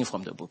deviating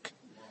from the book.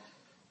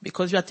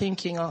 Because you are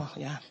thinking, oh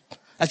yeah,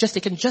 I've just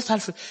taken just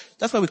half.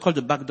 That's why we call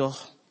the back door.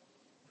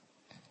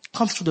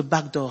 Comes through the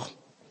back door.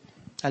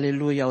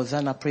 Hallelujah,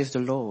 Hosanna, praise the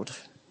Lord.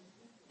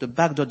 The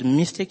back door, the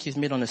mistake is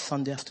made on a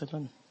Sunday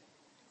afternoon.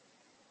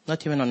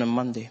 Not even on a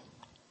Monday.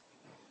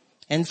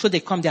 And so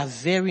they come, they are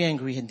very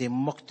angry and they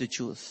mock the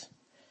Jews.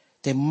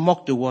 They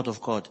mock the word of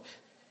God.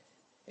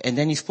 And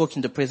then he spoke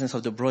in the presence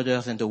of the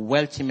brothers and the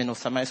wealthy men of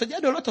Samaria. So there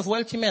are a lot of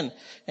wealthy men.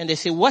 And they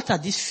say, what are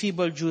these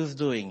feeble Jews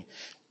doing?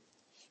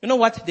 You know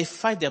what? They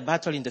fight their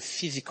battle in the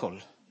physical.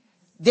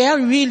 They're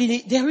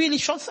really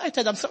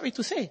short-sighted, I'm sorry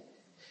to say.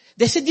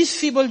 They say, these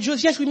feeble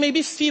Jews, yes, we may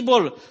be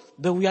feeble,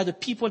 but we are the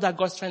people that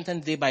God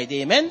strengthens day by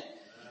day. Amen?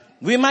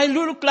 We might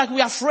look like we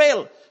are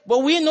frail, but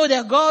we know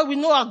their God, we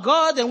know our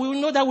God, and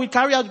we know that we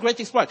carry out great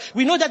exploits.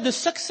 We know that the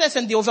success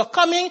and the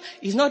overcoming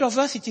is not of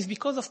us, it is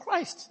because of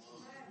Christ.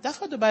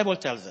 That's what the Bible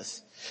tells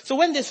us. So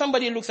when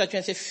somebody looks at you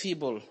and says,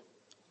 feeble,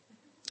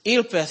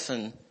 ill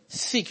person,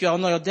 sick, you are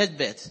on your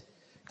deathbed.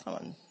 Come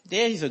on.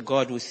 There is a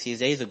God who sees,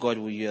 there is a God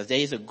who hears, there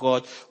is a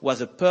God who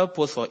has a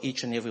purpose for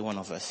each and every one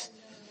of us.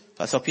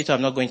 Pastor Peter,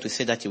 I'm not going to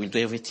say that he will do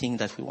everything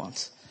that we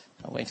want.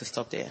 I'm going to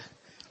stop there.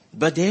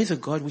 But there is a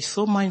God who is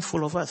so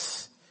mindful of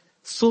us.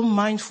 So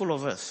mindful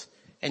of us.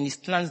 And his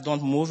plans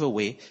don't move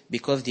away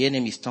because the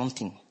enemy is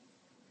taunting.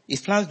 His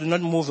plans do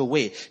not move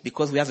away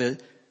because we have a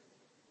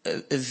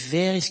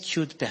very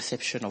skewed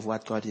perception of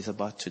what God is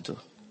about to do.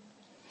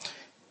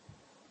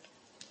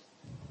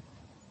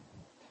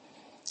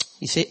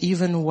 He said,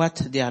 even what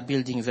they are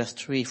building, verse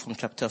 3 from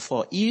chapter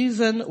 4,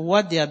 even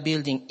what they are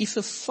building, if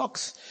a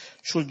fox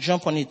should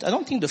jump on it, I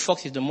don't think the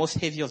fox is the most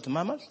heavy of the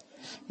mammals.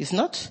 It's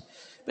not.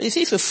 But you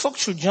see, if a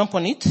fox should jump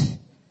on it,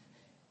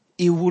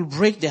 it will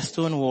break their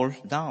stone wall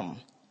down.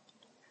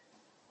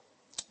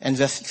 And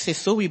verse 6 says,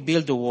 so we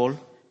built the wall,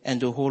 and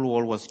the whole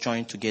wall was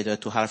joined together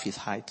to half its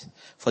height,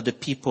 for the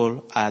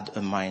people had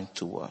a mind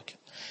to work.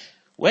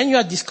 When you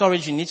are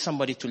discouraged, you need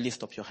somebody to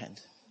lift up your hand.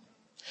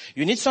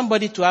 You need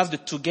somebody to have the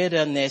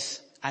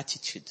togetherness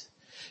attitude.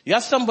 You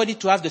have somebody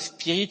to have the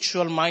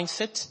spiritual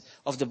mindset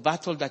of the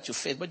battle that you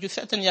face. But you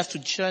certainly have to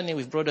journey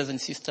with brothers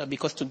and sisters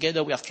because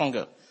together we are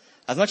stronger.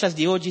 As much as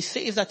the OG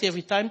says that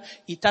every time,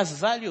 it has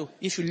value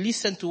if you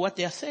listen to what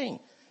they are saying.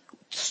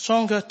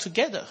 Stronger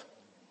together.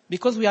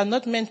 Because we are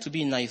not meant to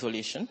be in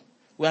isolation.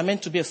 We are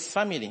meant to be a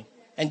family.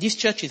 And this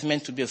church is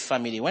meant to be a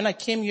family. When I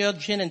came here,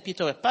 Jane and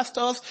Peter were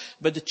pastors,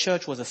 but the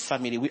church was a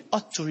family. We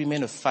ought to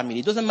remain a family.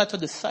 It doesn't matter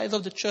the size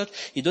of the church.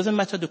 It doesn't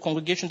matter the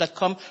congregation that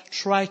come.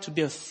 Try to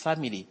be a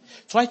family.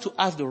 Try to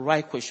ask the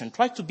right question.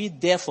 Try to be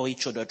there for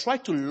each other. Try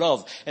to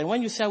love. And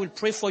when you say, I will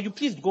pray for you,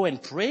 please go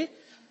and pray.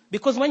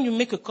 Because when you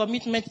make a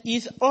commitment,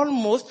 it's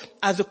almost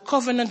as a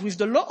covenant with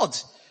the Lord.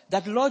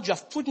 That, Lord, you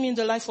have put me in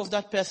the life of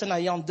that person.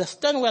 I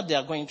understand what they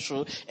are going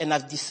through, and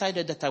I've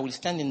decided that I will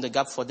stand in the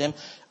gap for them.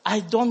 I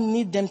don't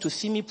need them to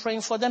see me praying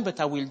for them, but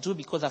I will do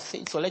because I've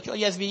said so. Let your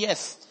yes be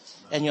yes,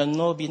 and your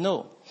no be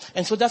no.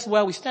 And so that's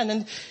where we stand.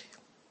 And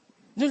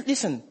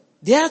listen,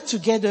 they are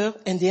together,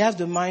 and they have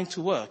the mind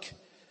to work.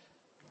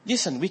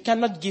 Listen, we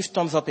cannot give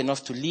thumbs up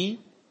enough to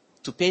Lee,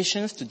 to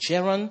Patience, to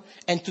Jaron,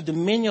 and to the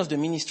many of the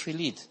ministry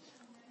lead,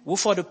 who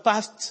for the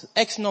past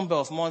X number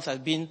of months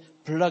have been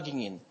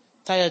plugging in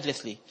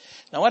tirelessly.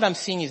 Now what I'm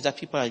seeing is that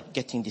people are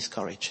getting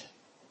discouraged.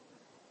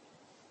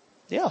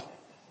 They are.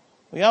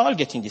 We are all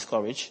getting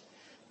discouraged.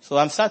 So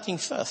I'm starting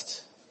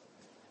first.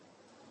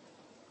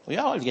 We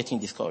are all getting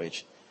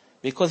discouraged.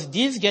 Because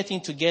this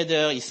getting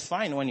together is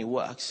fine when it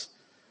works.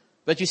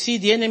 But you see,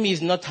 the enemy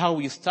is not how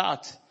you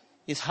start.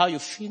 It's how you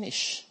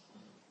finish.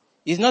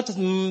 It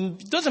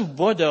doesn't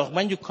bother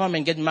when you come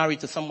and get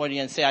married to somebody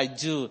and say, I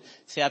do,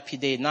 say happy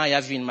day. Now I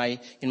have you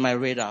in my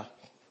radar.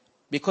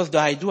 Because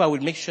I will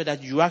make sure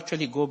that you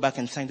actually go back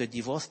and sign the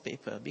divorce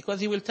paper.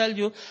 Because he will tell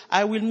you,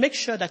 I will make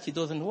sure that it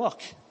doesn't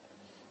work.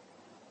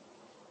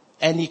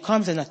 And he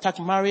comes and attack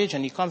marriage,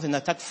 and he comes and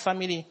attack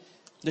family.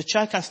 The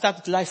child can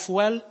start life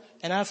well,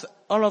 and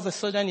all of a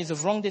sudden it's a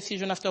wrong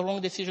decision after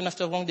wrong decision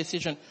after wrong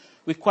decision.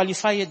 We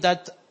qualify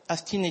that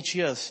as teenage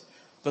years.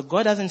 But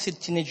God hasn't said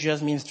teenage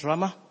years means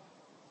drama.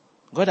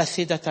 God has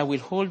said that I will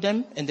hold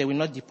them, and they will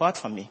not depart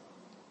from me.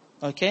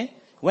 Okay?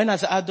 When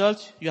as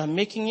adults you are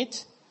making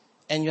it,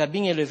 and you are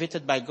being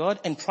elevated by God,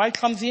 and pride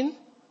comes in,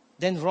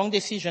 then wrong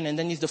decision, and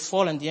then it's the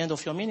fall and the end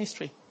of your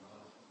ministry.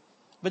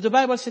 But the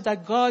Bible said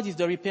that God is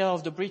the repairer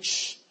of the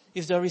breach,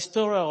 is the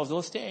restorer of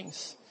those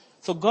things.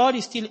 So God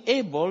is still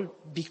able,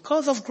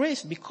 because of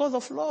grace, because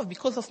of love,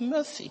 because of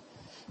mercy.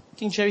 I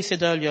think Jerry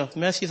said earlier,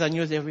 mercies are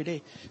new every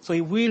day. So He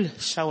will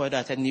shower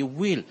that, and He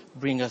will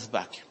bring us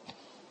back.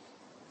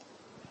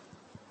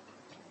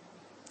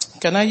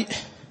 Can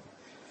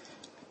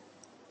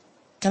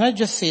I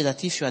just say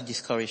that if you are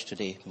discouraged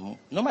today,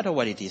 no matter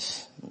what it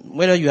is,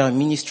 whether you are a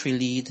ministry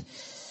lead,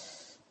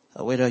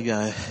 or whether you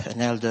are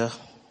an elder,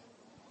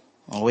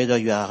 or whether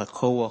you are a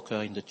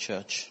co-worker in the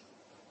church,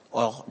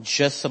 or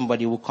just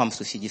somebody who comes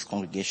to see this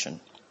congregation.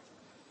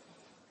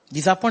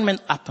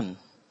 Disappointment happen.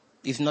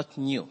 It's not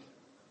new.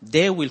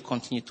 They will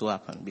continue to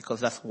happen because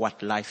that's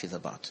what life is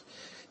about.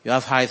 You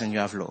have highs and you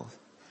have lows.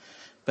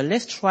 But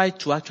let's try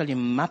to actually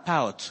map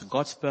out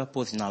God's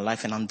purpose in our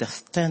life and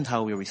understand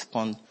how we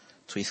respond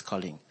to His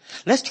calling.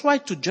 Let's try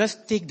to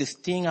just take the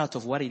sting out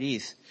of what it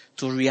is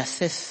to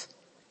reassess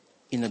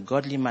in a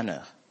godly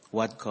manner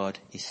what God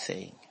is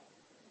saying.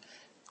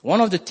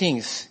 One of the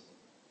things,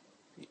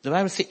 the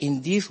Bible says,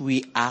 in this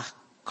we are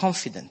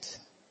confident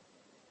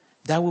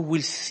that we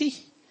will see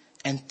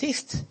and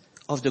taste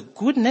of the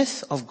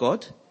goodness of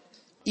God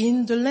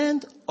in the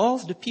land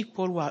of the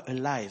people who are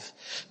alive.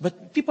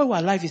 But people who are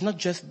alive is not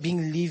just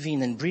being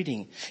living and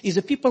breathing. It's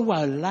the people who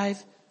are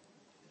alive,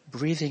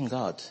 breathing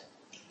God,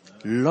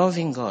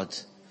 loving God,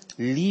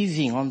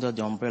 living under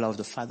the umbrella of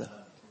the Father.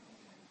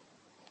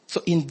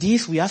 So in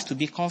this we have to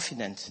be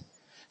confident.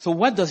 So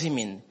what does it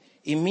mean?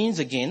 It means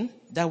again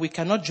that we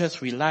cannot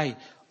just rely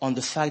on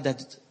the fact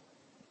that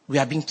we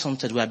are being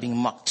taunted, we are being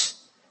mocked.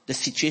 The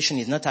situation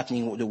is not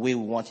happening the way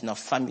we want in our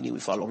family,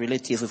 with our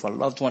relatives, with our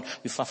loved one.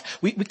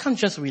 We can't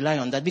just rely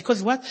on that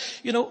because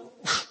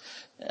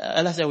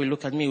unless they will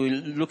look at me, we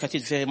look at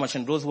it very much,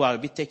 and those who are a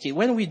bit techy.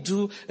 When we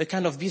do a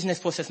kind of business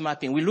process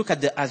mapping, we look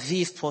at the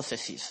as-if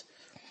processes.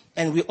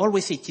 And we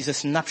always say it is a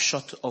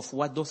snapshot of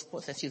what those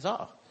processes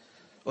are.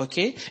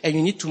 Okay? And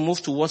you need to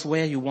move towards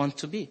where you want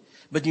to be.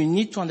 But you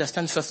need to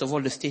understand, first of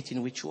all, the state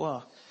in which you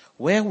are.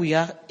 Where we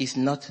are is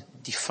not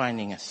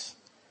defining us.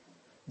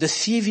 The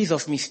series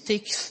of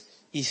mistakes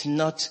is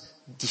not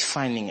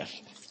defining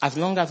us. As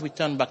long as we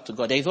turn back to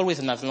God, there is always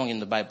an as long in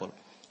the Bible.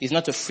 It's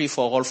not a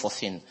free-for-all for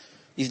sin.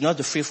 It's not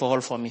the free-for-all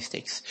for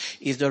mistakes.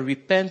 It's the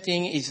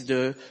repenting, it's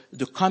the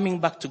coming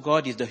back to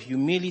God, it's the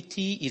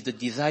humility, it's the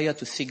desire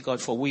to seek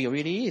God for who He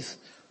really is,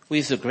 who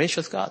is a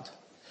gracious God.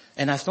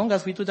 And as long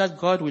as we do that,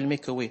 God will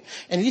make a way.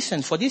 And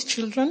listen, for these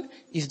children,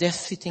 is they're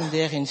sitting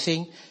there and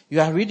saying,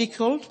 you are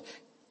ridiculed,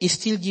 He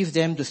still gives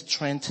them the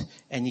strength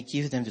and He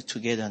gives them the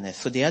togetherness.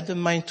 So they had the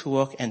mind to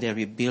work and they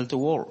rebuild the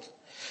world.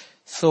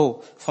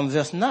 So from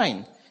verse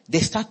 9, they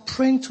start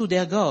praying to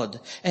their God.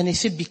 And they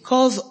say,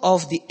 because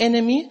of the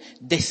enemy,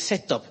 they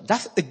set up.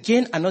 That's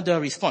again another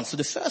response. So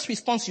the first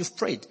response, you've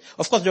prayed.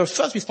 Of course, the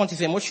first response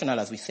is emotional,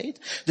 as we said.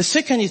 The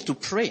second is to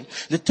pray.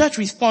 The third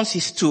response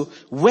is to,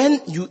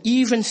 when you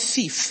even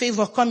see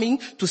favor coming,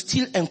 to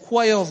still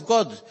inquire of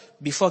God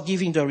before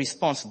giving the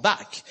response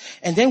back.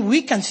 And then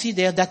we can see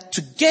there that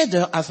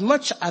together, as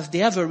much as they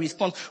have a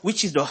response,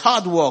 which is the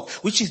hard work,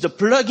 which is the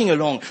plugging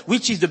along,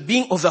 which is the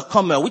being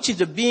overcomer, which is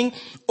the being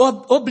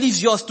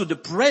oblivious to the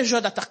pressure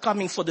that are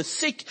coming for the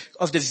sake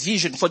of the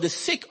vision, for the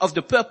sake of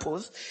the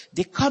purpose,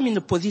 they come in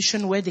a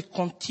position where they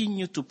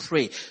continue to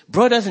pray.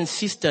 Brothers and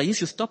sisters, if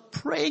you stop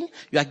praying,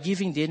 you are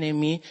giving the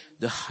enemy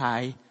the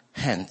high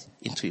hand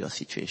into your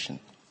situation.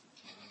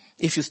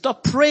 If you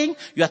stop praying,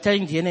 you are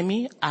telling the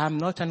enemy, I am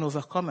not an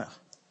overcomer.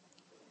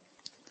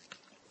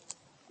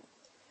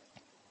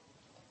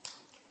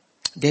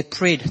 They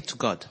prayed to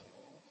God.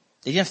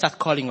 They didn't start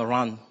calling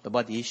around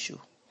about the issue.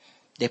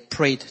 They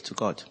prayed to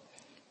God.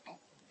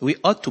 We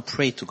ought to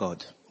pray to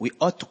God. We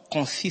ought to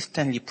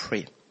consistently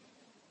pray.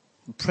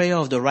 The prayer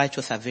of the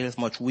righteous avails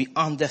much. We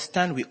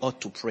understand we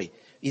ought to pray.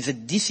 It's a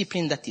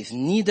discipline that is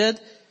needed.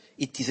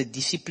 It is a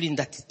discipline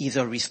that is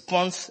a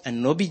response,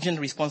 an obedient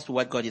response to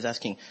what God is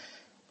asking.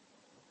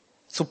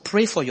 So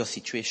pray for your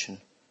situation.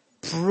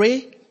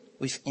 Pray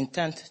with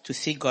intent to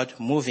see God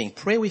moving.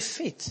 Pray with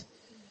faith.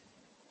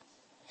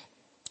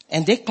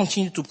 And they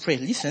continue to pray.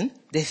 Listen,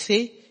 they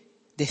say,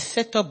 they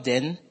set up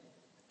then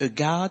a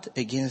guard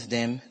against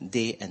them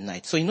day and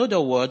night. So in other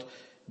words,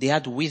 they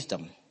had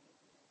wisdom.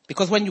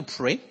 Because when you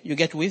pray, you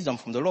get wisdom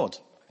from the Lord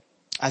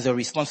as a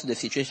response to the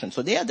situation.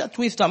 So they had that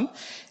wisdom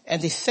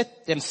and they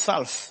set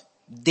themselves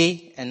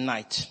day and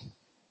night.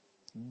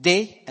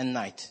 Day and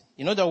night.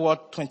 In other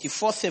words,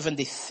 24/7,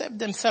 they set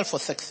themselves for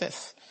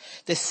success.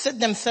 They set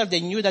themselves, they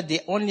knew that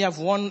they only have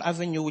one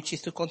avenue, which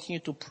is to continue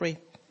to pray.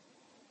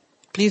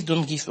 Please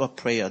don't give up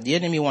prayer. The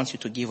enemy wants you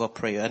to give up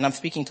prayer. And I'm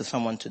speaking to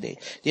someone today.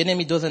 The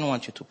enemy doesn't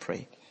want you to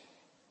pray.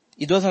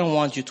 He doesn't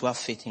want you to have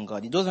faith in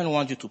God. He doesn't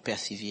want you to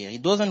persevere. He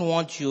doesn't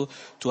want you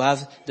to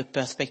have the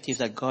perspective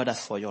that God has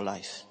for your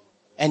life.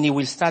 And he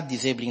will start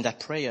disabling that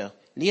prayer.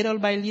 Little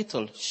by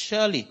little,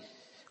 surely.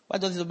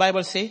 What does the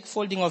Bible say?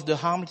 Folding of the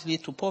arms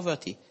leads to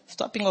poverty.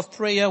 Stopping of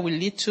prayer will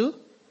lead to?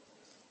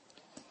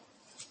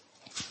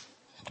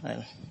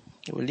 Well,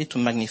 it will lead to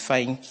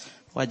magnifying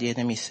what the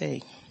enemy is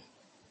saying.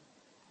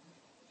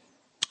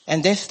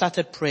 And they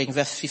started praying,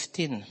 verse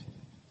 15.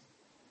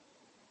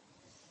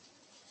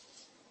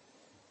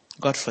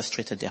 God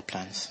frustrated their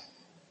plans.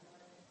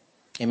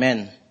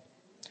 Amen.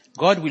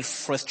 God will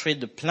frustrate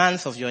the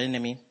plans of your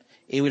enemy.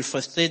 He will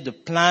frustrate the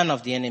plan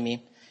of the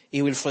enemy.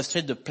 He will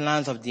frustrate the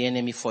plans of the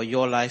enemy for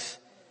your life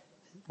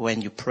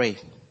when you pray.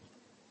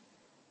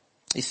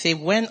 He said,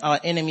 when our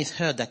enemies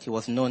heard that he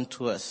was known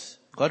to us,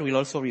 God will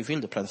also reveal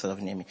the plans of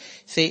the enemy.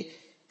 Say,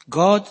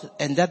 God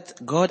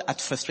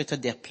had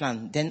frustrated their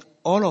plan. Then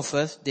all of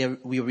us,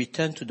 we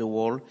return to the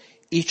wall,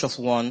 each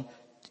one,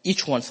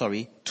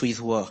 to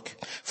his work.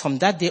 From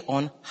that day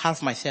on,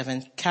 half my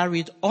servants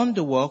carried on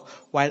the work,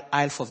 while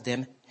half of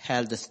them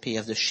held the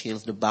spears, the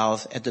shields, the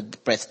bows, and the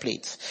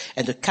breastplates.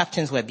 And the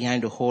captains were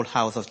behind the whole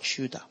house of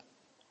Judah.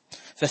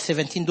 Verse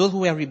 17, those who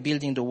were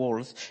rebuilding the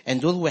walls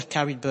and those who were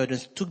carried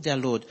burdens took their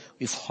load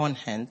with one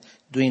hand,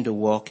 doing the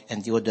work,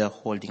 and the other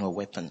holding a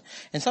weapon.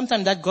 And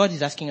sometimes that God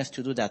is asking us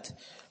to do that.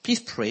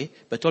 Please pray,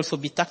 but also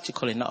be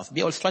tactical enough,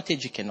 be all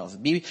strategic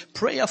enough, be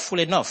prayerful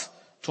enough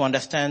to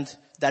understand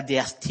that they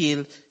are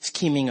still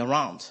scheming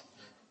around.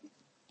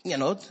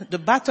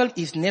 The battle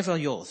is never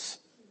yours.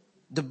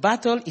 The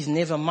battle is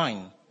never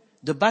mine.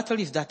 The battle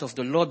is that of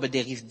the Lord, but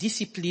there is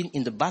discipline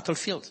in the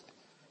battlefield.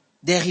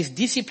 There is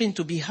discipline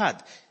to be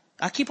had.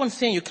 I keep on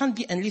saying you can't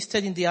be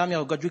enlisted in the army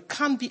of God. You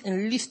can't be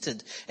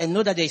enlisted and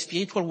know that there is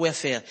spiritual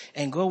warfare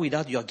and go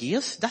without your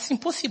gears. That's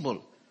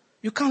impossible.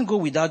 You can't go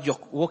without your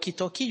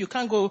walkie-talkie. You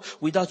can't go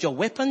without your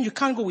weapon. You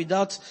can't go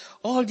without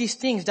all these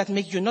things that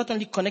make you not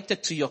only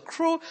connected to your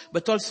crew,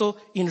 but also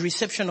in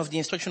reception of the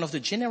instruction of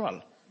the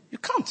general. You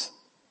can't.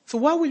 So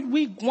why will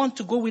we want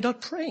to go without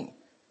praying?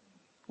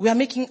 We are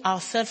making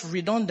ourselves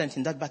redundant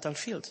in that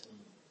battlefield.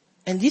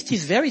 And this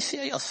is very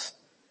serious.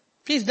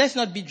 Please, let's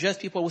not be just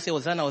people who say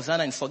Hosanna,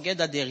 Hosanna, and forget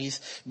that there is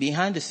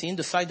behind the scene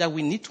the fact that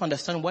we need to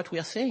understand what we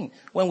are saying.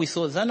 When we say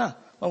Hosanna,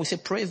 when we say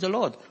praise the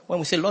Lord, when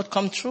we say Lord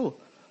come true.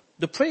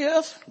 The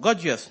prayers, God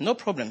hears, no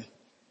problem.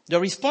 The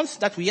response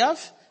that we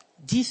have,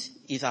 this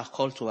is our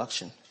call to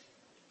action.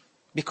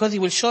 Because He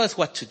will show us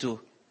what to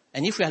do.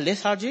 And if we are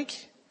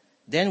lethargic,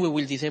 then we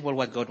will disable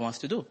what God wants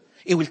to do.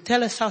 He will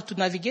tell us how to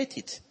navigate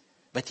it.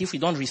 But if we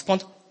don't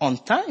respond on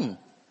time,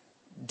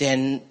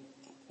 then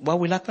what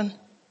will happen?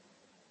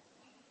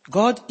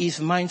 God is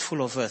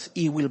mindful of us.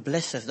 He will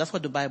bless us. That's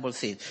what the Bible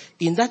says.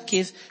 In that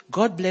case,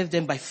 God blessed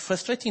them by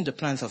frustrating the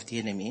plans of the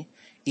enemy.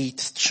 He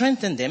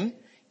strengthened them.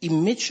 He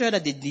made sure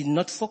that they did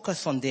not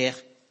focus on their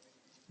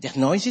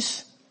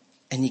noises,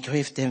 and He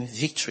gave them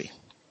victory.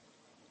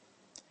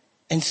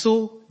 And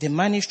so they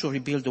managed to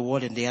rebuild the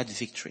wall and they had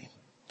victory.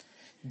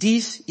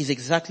 This is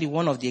exactly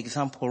one of the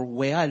examples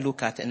where I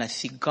look at and I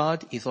see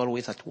God is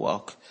always at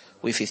work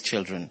with His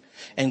children.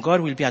 And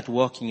God will be at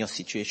work in your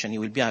situation. He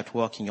will be at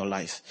work in your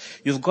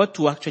life. You've got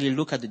to actually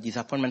look at the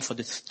disappointment for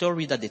the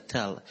story that they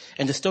tell.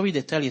 And the story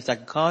they tell is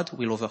that God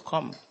will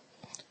overcome.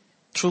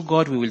 Through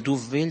God we will do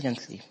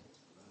valiantly.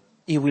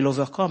 He will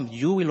overcome.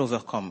 You will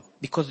overcome.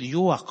 Because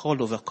you are called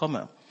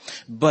overcomer.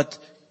 But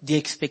the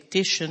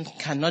expectation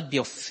cannot be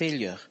of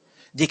failure.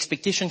 The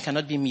expectation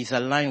cannot be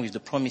misaligned with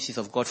the promises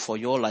of God for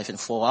your life and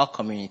for our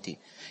community.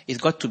 It's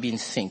got to be in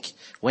sync.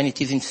 When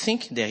it is in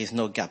sync, there is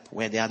no gap.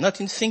 Where they are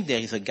not in sync, there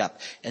is a gap.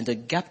 And the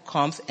gap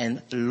comes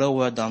and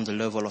lower down the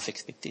level of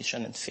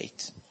expectation and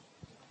faith.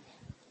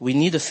 We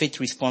need a faith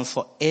response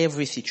for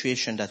every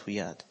situation that we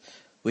had.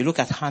 We look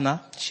at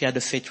Hannah. She had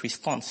a faith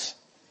response.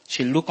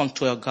 She looked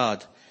unto her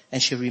God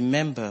and she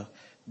remembered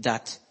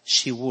that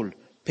she will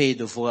pay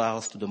the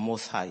vows to the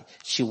Most High.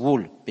 She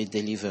will be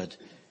delivered.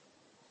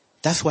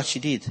 That's what she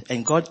did.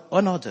 And God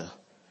honored her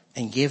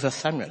and gave her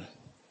Samuel.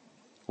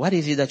 What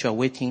is it that you are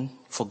waiting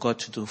for God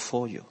to do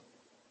for you?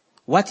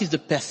 What is the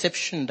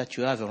perception that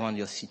you have around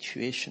your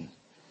situation?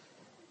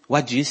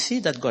 What do you see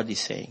that God is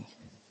saying?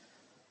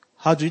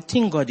 How do you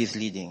think God is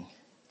leading?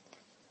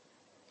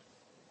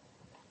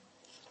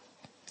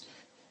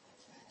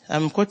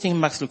 I'm quoting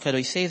Max Lucado.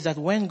 He says that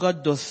when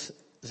God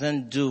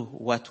doesn't do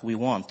what we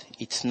want,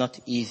 it's not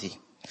easy.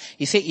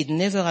 He said it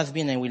never has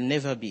been and will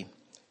never be.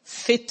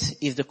 Faith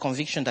is the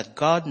conviction that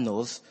God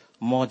knows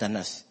more than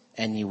us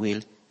and He will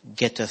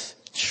get us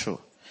through.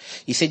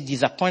 He said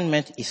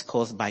disappointment is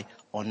caused by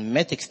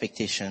unmet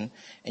expectation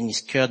and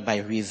is cured by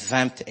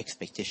revamped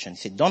expectation. He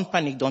said don't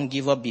panic, don't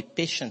give up, be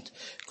patient.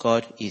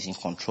 God is in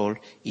control.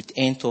 It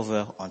ain't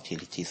over until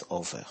it is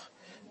over.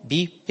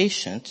 Be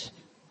patient.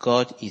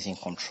 God is in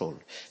control.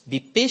 Be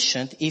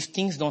patient if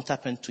things don't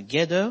happen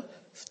together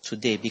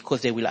today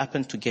because they will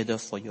happen together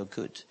for your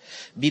good.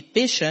 Be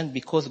patient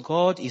because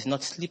God is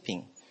not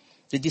sleeping.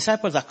 The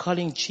disciples are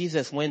calling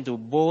Jesus when the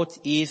boat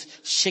is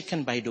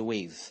shaken by the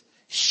waves.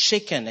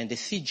 Shaken, and they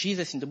see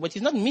Jesus in the boat.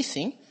 He's not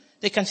missing.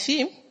 They can see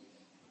Him,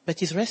 but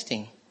He's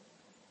resting.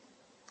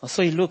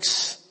 Also He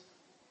looks,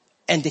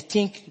 and they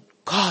think,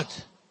 God,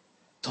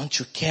 don't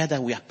you care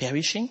that we are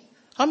perishing?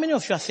 How many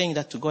of you are saying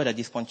that to God at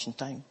this point in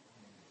time?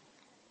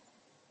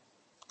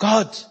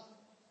 God,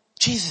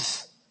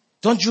 Jesus,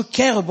 don't you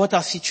care about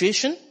our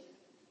situation?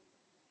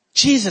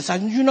 Jesus, are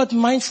you not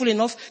mindful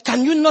enough?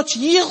 Can you not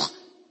hear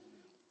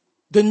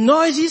the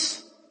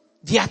noises,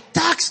 the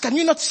attacks? Can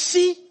you not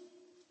see?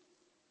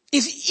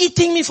 It's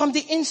eating me from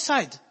the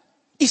inside.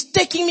 It's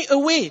taking me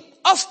away.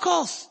 Of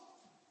course.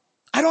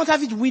 I don't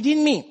have it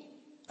within me,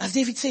 as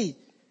David said,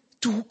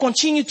 to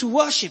continue to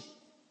worship.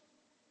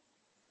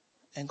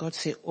 And God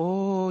said,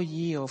 oh,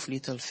 ye of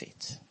little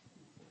faith.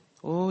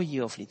 Oh,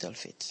 ye of little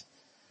faith.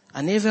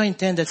 I never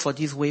intended for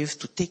these waves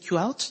to take you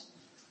out.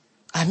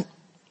 I'm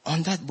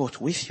on that boat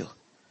with you.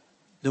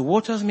 The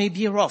waters may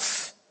be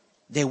rough.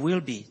 There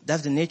will be.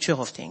 That's the nature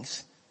of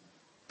things.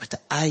 But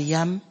I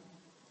am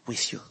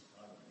with you.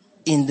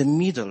 In the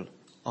middle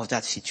of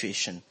that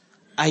situation.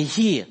 I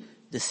hear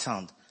the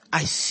sound.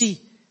 I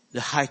see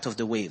the height of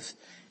the wave.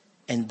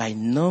 And by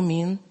no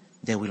means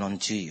they will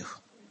undo you.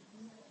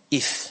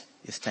 If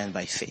you stand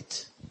by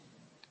faith.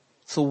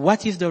 So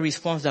what is the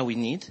response that we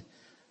need?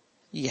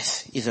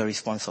 Yes, it's a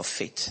response of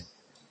faith.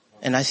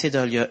 And I said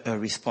earlier, a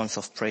response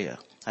of prayer.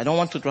 I don't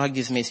want to drag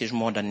this message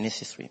more than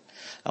necessary.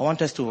 I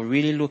want us to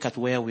really look at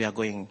where we are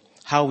going,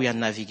 how we are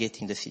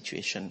navigating the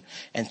situation,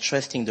 and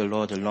trusting the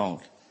Lord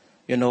along.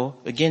 You know,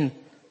 again,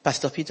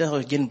 Pastor Peter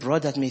again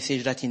brought that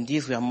message that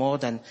indeed we are more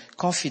than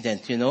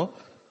confident, you know.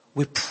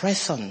 We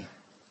press on.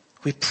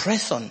 We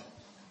press on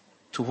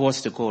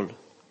towards the goal,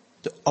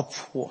 the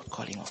upward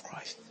calling of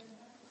Christ.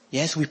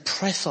 Yes, we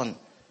press on.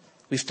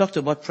 We've talked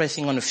about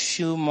pressing on a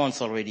few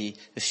months already,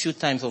 a few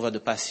times over the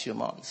past few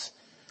months.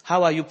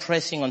 How are you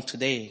pressing on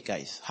today,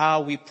 guys? How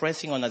are we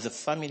pressing on as a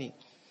family?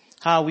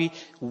 How are we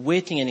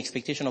waiting in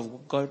expectation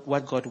of God,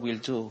 what God will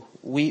do?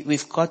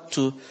 We've got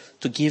to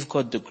give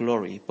God the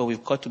glory, but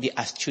we've got to be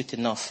astute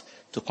enough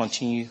to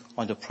continue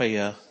on the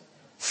prayer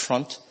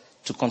front,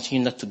 to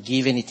continue not to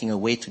give anything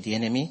away to the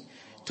enemy,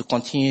 to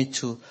continue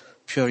to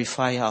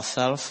purify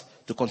ourselves,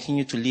 to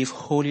continue to live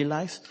holy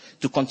lives,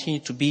 to continue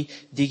to be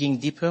digging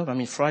deeper. I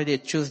mean, Friday,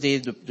 Tuesday,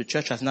 the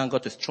church has now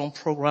got a strong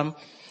program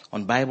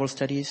on Bible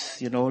studies.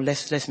 You know,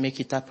 let's make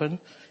it happen.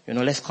 You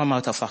know, let's come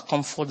out of our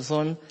comfort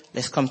zone.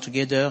 Let's come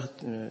together.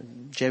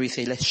 Jerry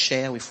said, let's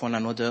share with one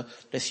another.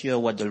 Let's hear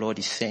what the Lord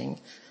is saying.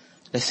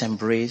 Let's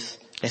embrace.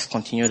 Let's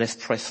continue. Let's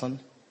press on.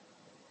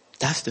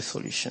 That's the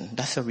solution.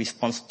 That's a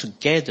response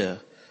together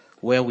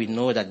where we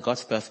know that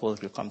God's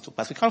purpose will come to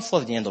pass. We can't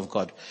force the end of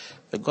God.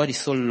 But God is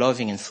so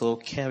loving and so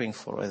caring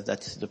for us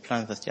that the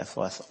plans that He has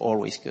for us are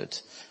always good.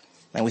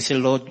 And we say,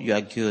 Lord, you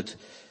are good.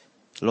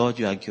 Lord,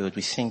 you are good.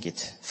 We sing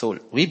it. So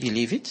we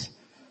believe it,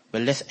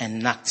 but let's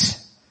enact.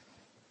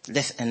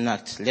 Let's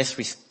enact. Let's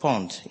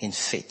respond in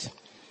faith.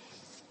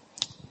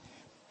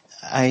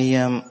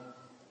 I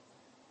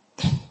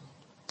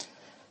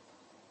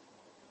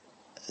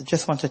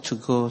just wanted to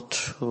go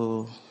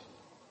through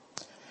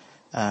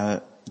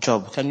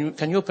Job.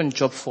 Can you open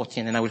Job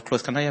 14 and I will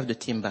close. Can I have the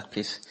team back,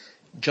 please?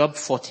 Job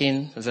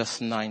 14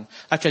 verse 9.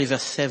 Actually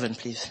verse 7,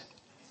 please.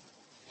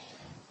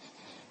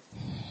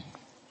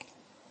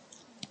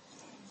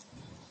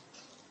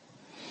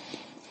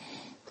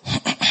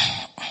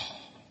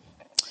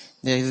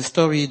 There is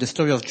the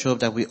story of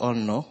Job that we all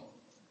know.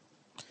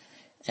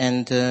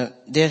 And there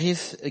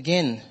is,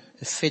 again,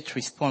 a faith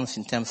response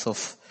in terms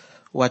of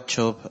what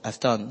Job has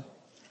done.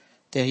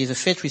 There is a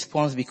faith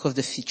response because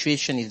the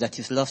situation is that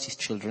he's lost his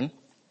children.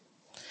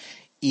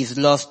 He's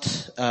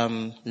lost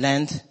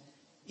land.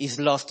 He's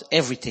lost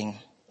everything.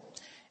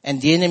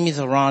 And the enemies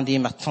around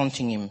him are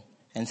taunting him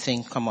and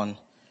saying, come on,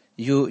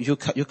 you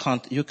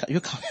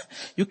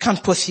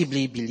can't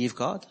possibly believe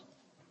God.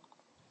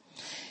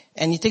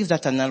 And he takes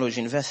that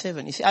analogy in verse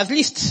 7. He says, at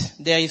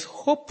least there is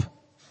hope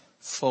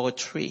for a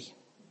tree.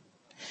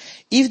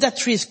 If that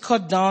tree is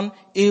cut down,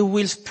 it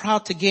will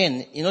sprout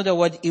again. In other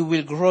words, it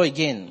will grow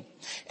again.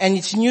 And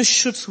its new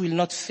shoots will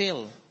not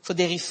fail. So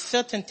there is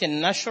certainty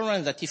and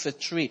assurance that if a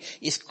tree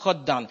is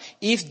cut down,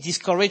 if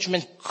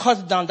discouragement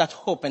cuts down that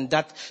hope and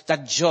that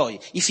joy,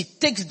 if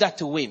it takes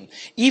that away,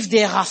 if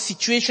there are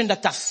situations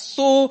that are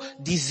so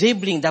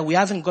disabling that we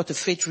haven't got a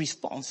faith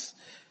response,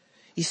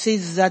 he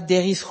says that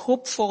there is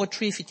hope for a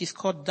tree if it is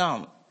cut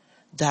down,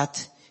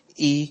 that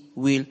it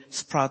will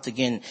sprout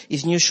again.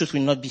 Its new shoot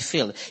will not be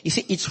failed. He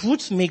says its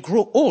roots may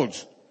grow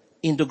old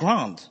in the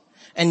ground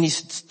and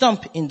its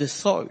stump in the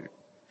soil.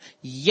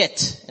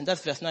 Yet, and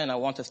that's verse 9 I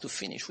want us to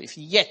finish with,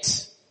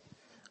 yet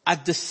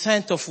at the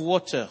scent of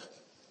water,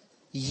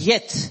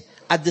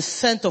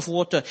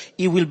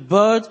 it will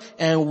bud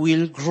and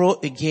will grow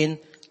again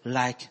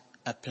like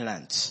a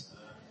plant.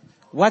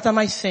 What am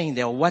I saying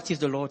there? What is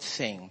the Lord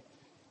saying?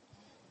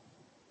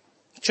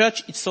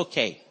 Church, it's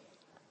okay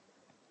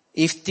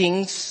if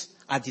things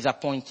are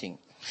disappointing.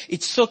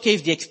 It's okay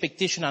if the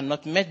expectations are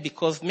not met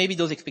because maybe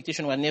those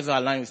expectations were never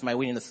aligned with my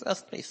will in the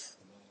first place.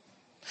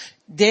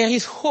 There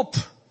is hope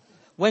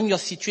when your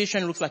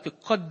situation looks like a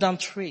cut down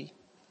tree,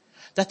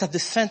 that at the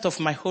scent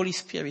of my Holy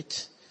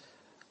Spirit,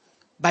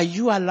 by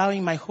you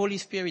allowing my Holy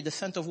Spirit, the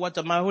scent of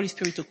water, my Holy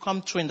Spirit to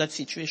come through in that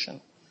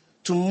situation,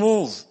 to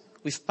move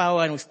with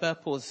power and with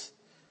purpose,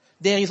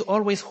 there is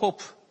always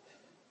hope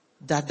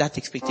that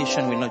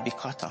expectation will not be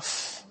cut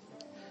off,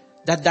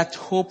 that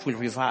hope will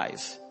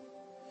revive,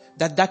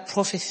 that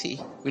prophecy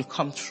will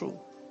come true,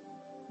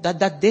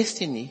 that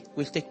destiny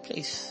will take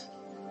place,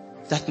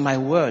 that my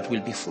word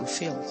will be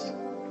fulfilled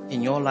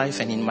in your life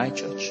and in my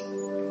church.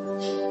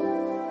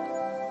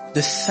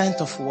 The scent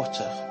of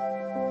water.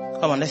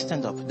 Come on, let's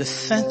stand up. The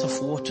scent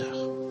of water.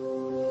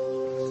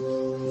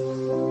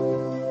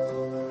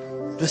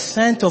 The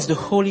scent of the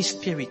Holy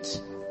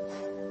Spirit.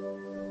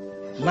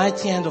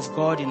 Mighty hand of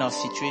God in our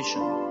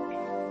situation.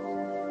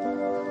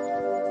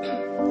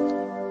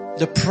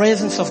 The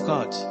presence of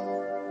God.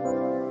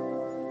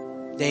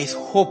 There is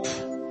hope.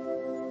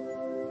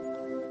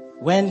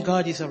 when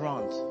God is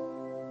around,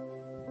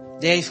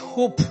 there is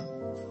hope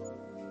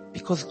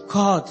because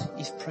God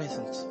is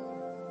present.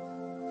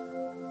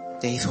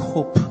 There is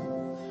hope.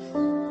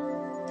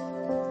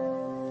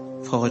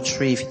 For a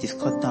tree, if it is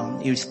cut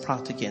down, it will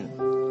sprout again.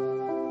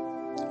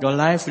 Your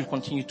life will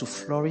continue to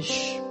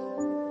flourish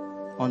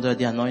under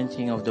the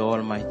anointing of the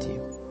Almighty.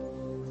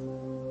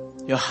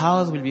 Your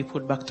house will be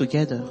put back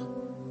together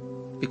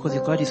because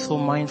God is so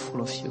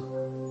mindful of you.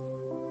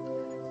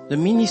 The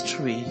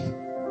ministry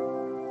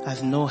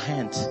has no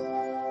hand.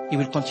 He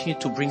will continue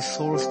to bring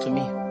souls to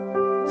me,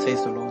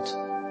 says the Lord.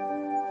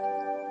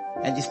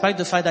 And despite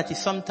the fact that it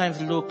sometimes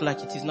looks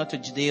like it is not a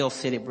day of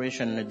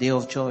celebration, a day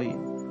of joy,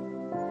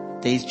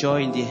 there is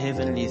joy in the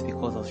heavenlies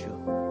because of you.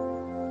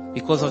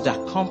 Because of the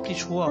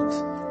accomplished works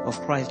of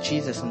Christ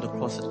Jesus on the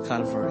cross at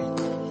Calvary.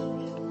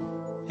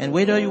 And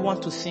whether you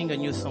want to sing a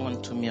new song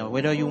unto me, or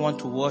whether you want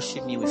to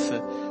worship me with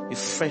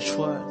fresh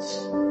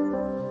words,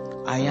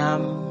 I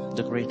am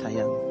the great I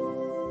am.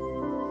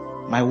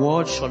 My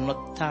word shall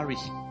not tarry.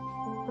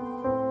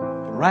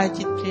 Write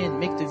it plain,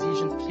 make the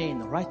vision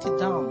plain, write it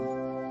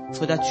down,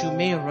 so that you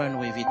may run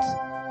with it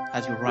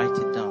as you write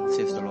it down,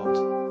 says the Lord.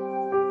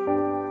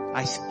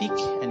 I speak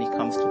and it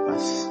comes to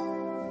pass.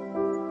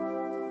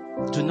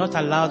 Do not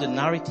allow the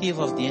narrative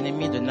of the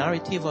enemy, the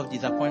narrative of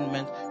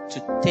disappointment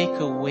to take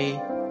away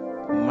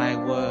my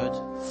word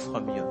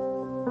from you.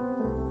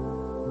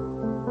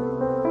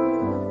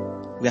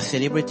 We are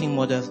celebrating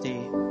Mother's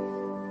Day.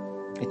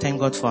 We thank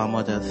God for our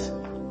mothers.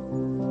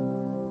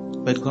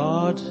 But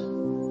God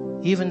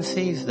even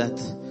says that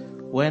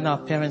when our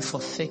parents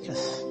forsake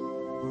us,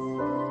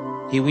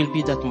 He will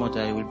be that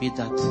mother, He will be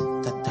that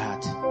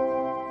dad,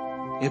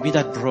 He will be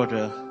that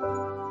brother,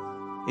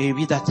 He will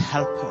be that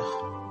helper,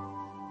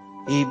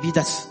 He will be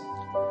that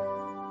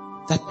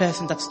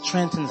person that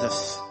strengthens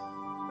us,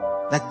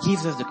 that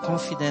gives us the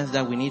confidence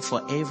that we need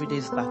for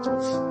everyday's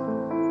battles,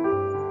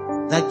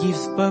 that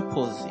gives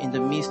purpose in the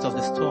midst of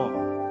the storm,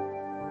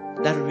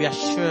 that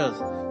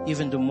reassures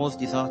even the most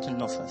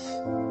disheartened of us.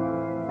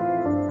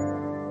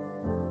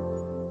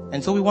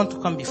 And so we want to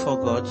come before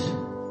God,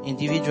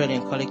 individually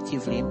and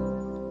collectively,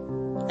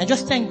 and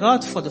just thank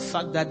God for the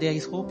fact that there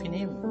is hope in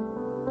Him.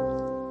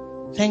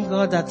 Thank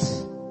God that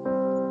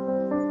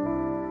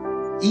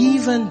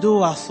even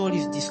though our soul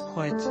is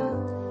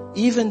disquieting,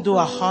 even though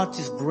our heart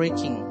is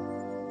breaking,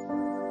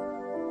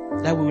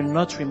 that we will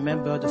not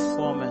remember the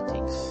former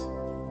things.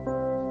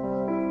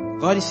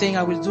 God is saying,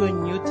 I will do a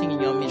new thing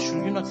in your midst.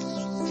 Should you not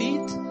see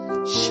it?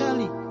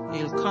 Surely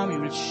He will come, you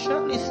will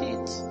surely see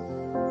it.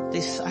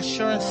 This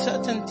assurance,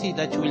 certainty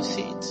that you will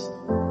see it.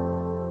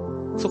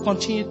 So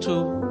continue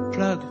to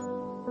plug,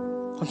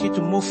 continue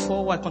to move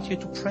forward, continue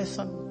to press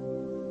on,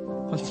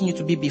 continue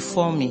to be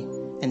before me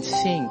and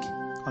sing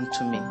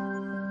unto me.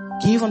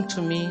 Give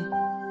unto me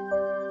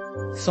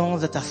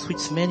songs that are sweet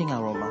smelling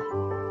aroma,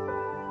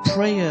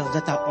 prayers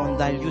that are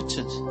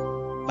undiluted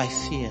by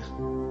fear.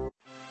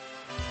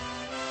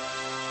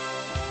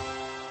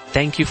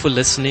 Thank you for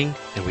listening,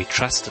 and we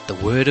trust that the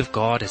Word of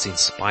God has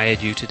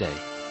inspired you today.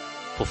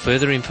 For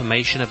further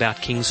information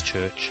about King's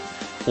Church,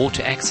 or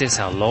to access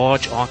our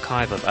large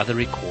archive of other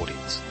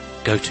recordings,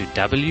 go to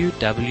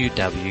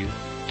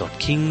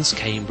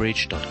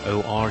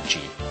www.kingscambridge.org.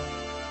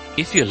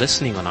 If you're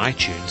listening on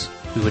iTunes,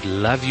 we would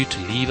love you to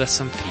leave us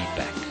some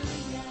feedback.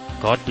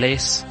 God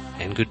bless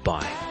and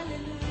goodbye.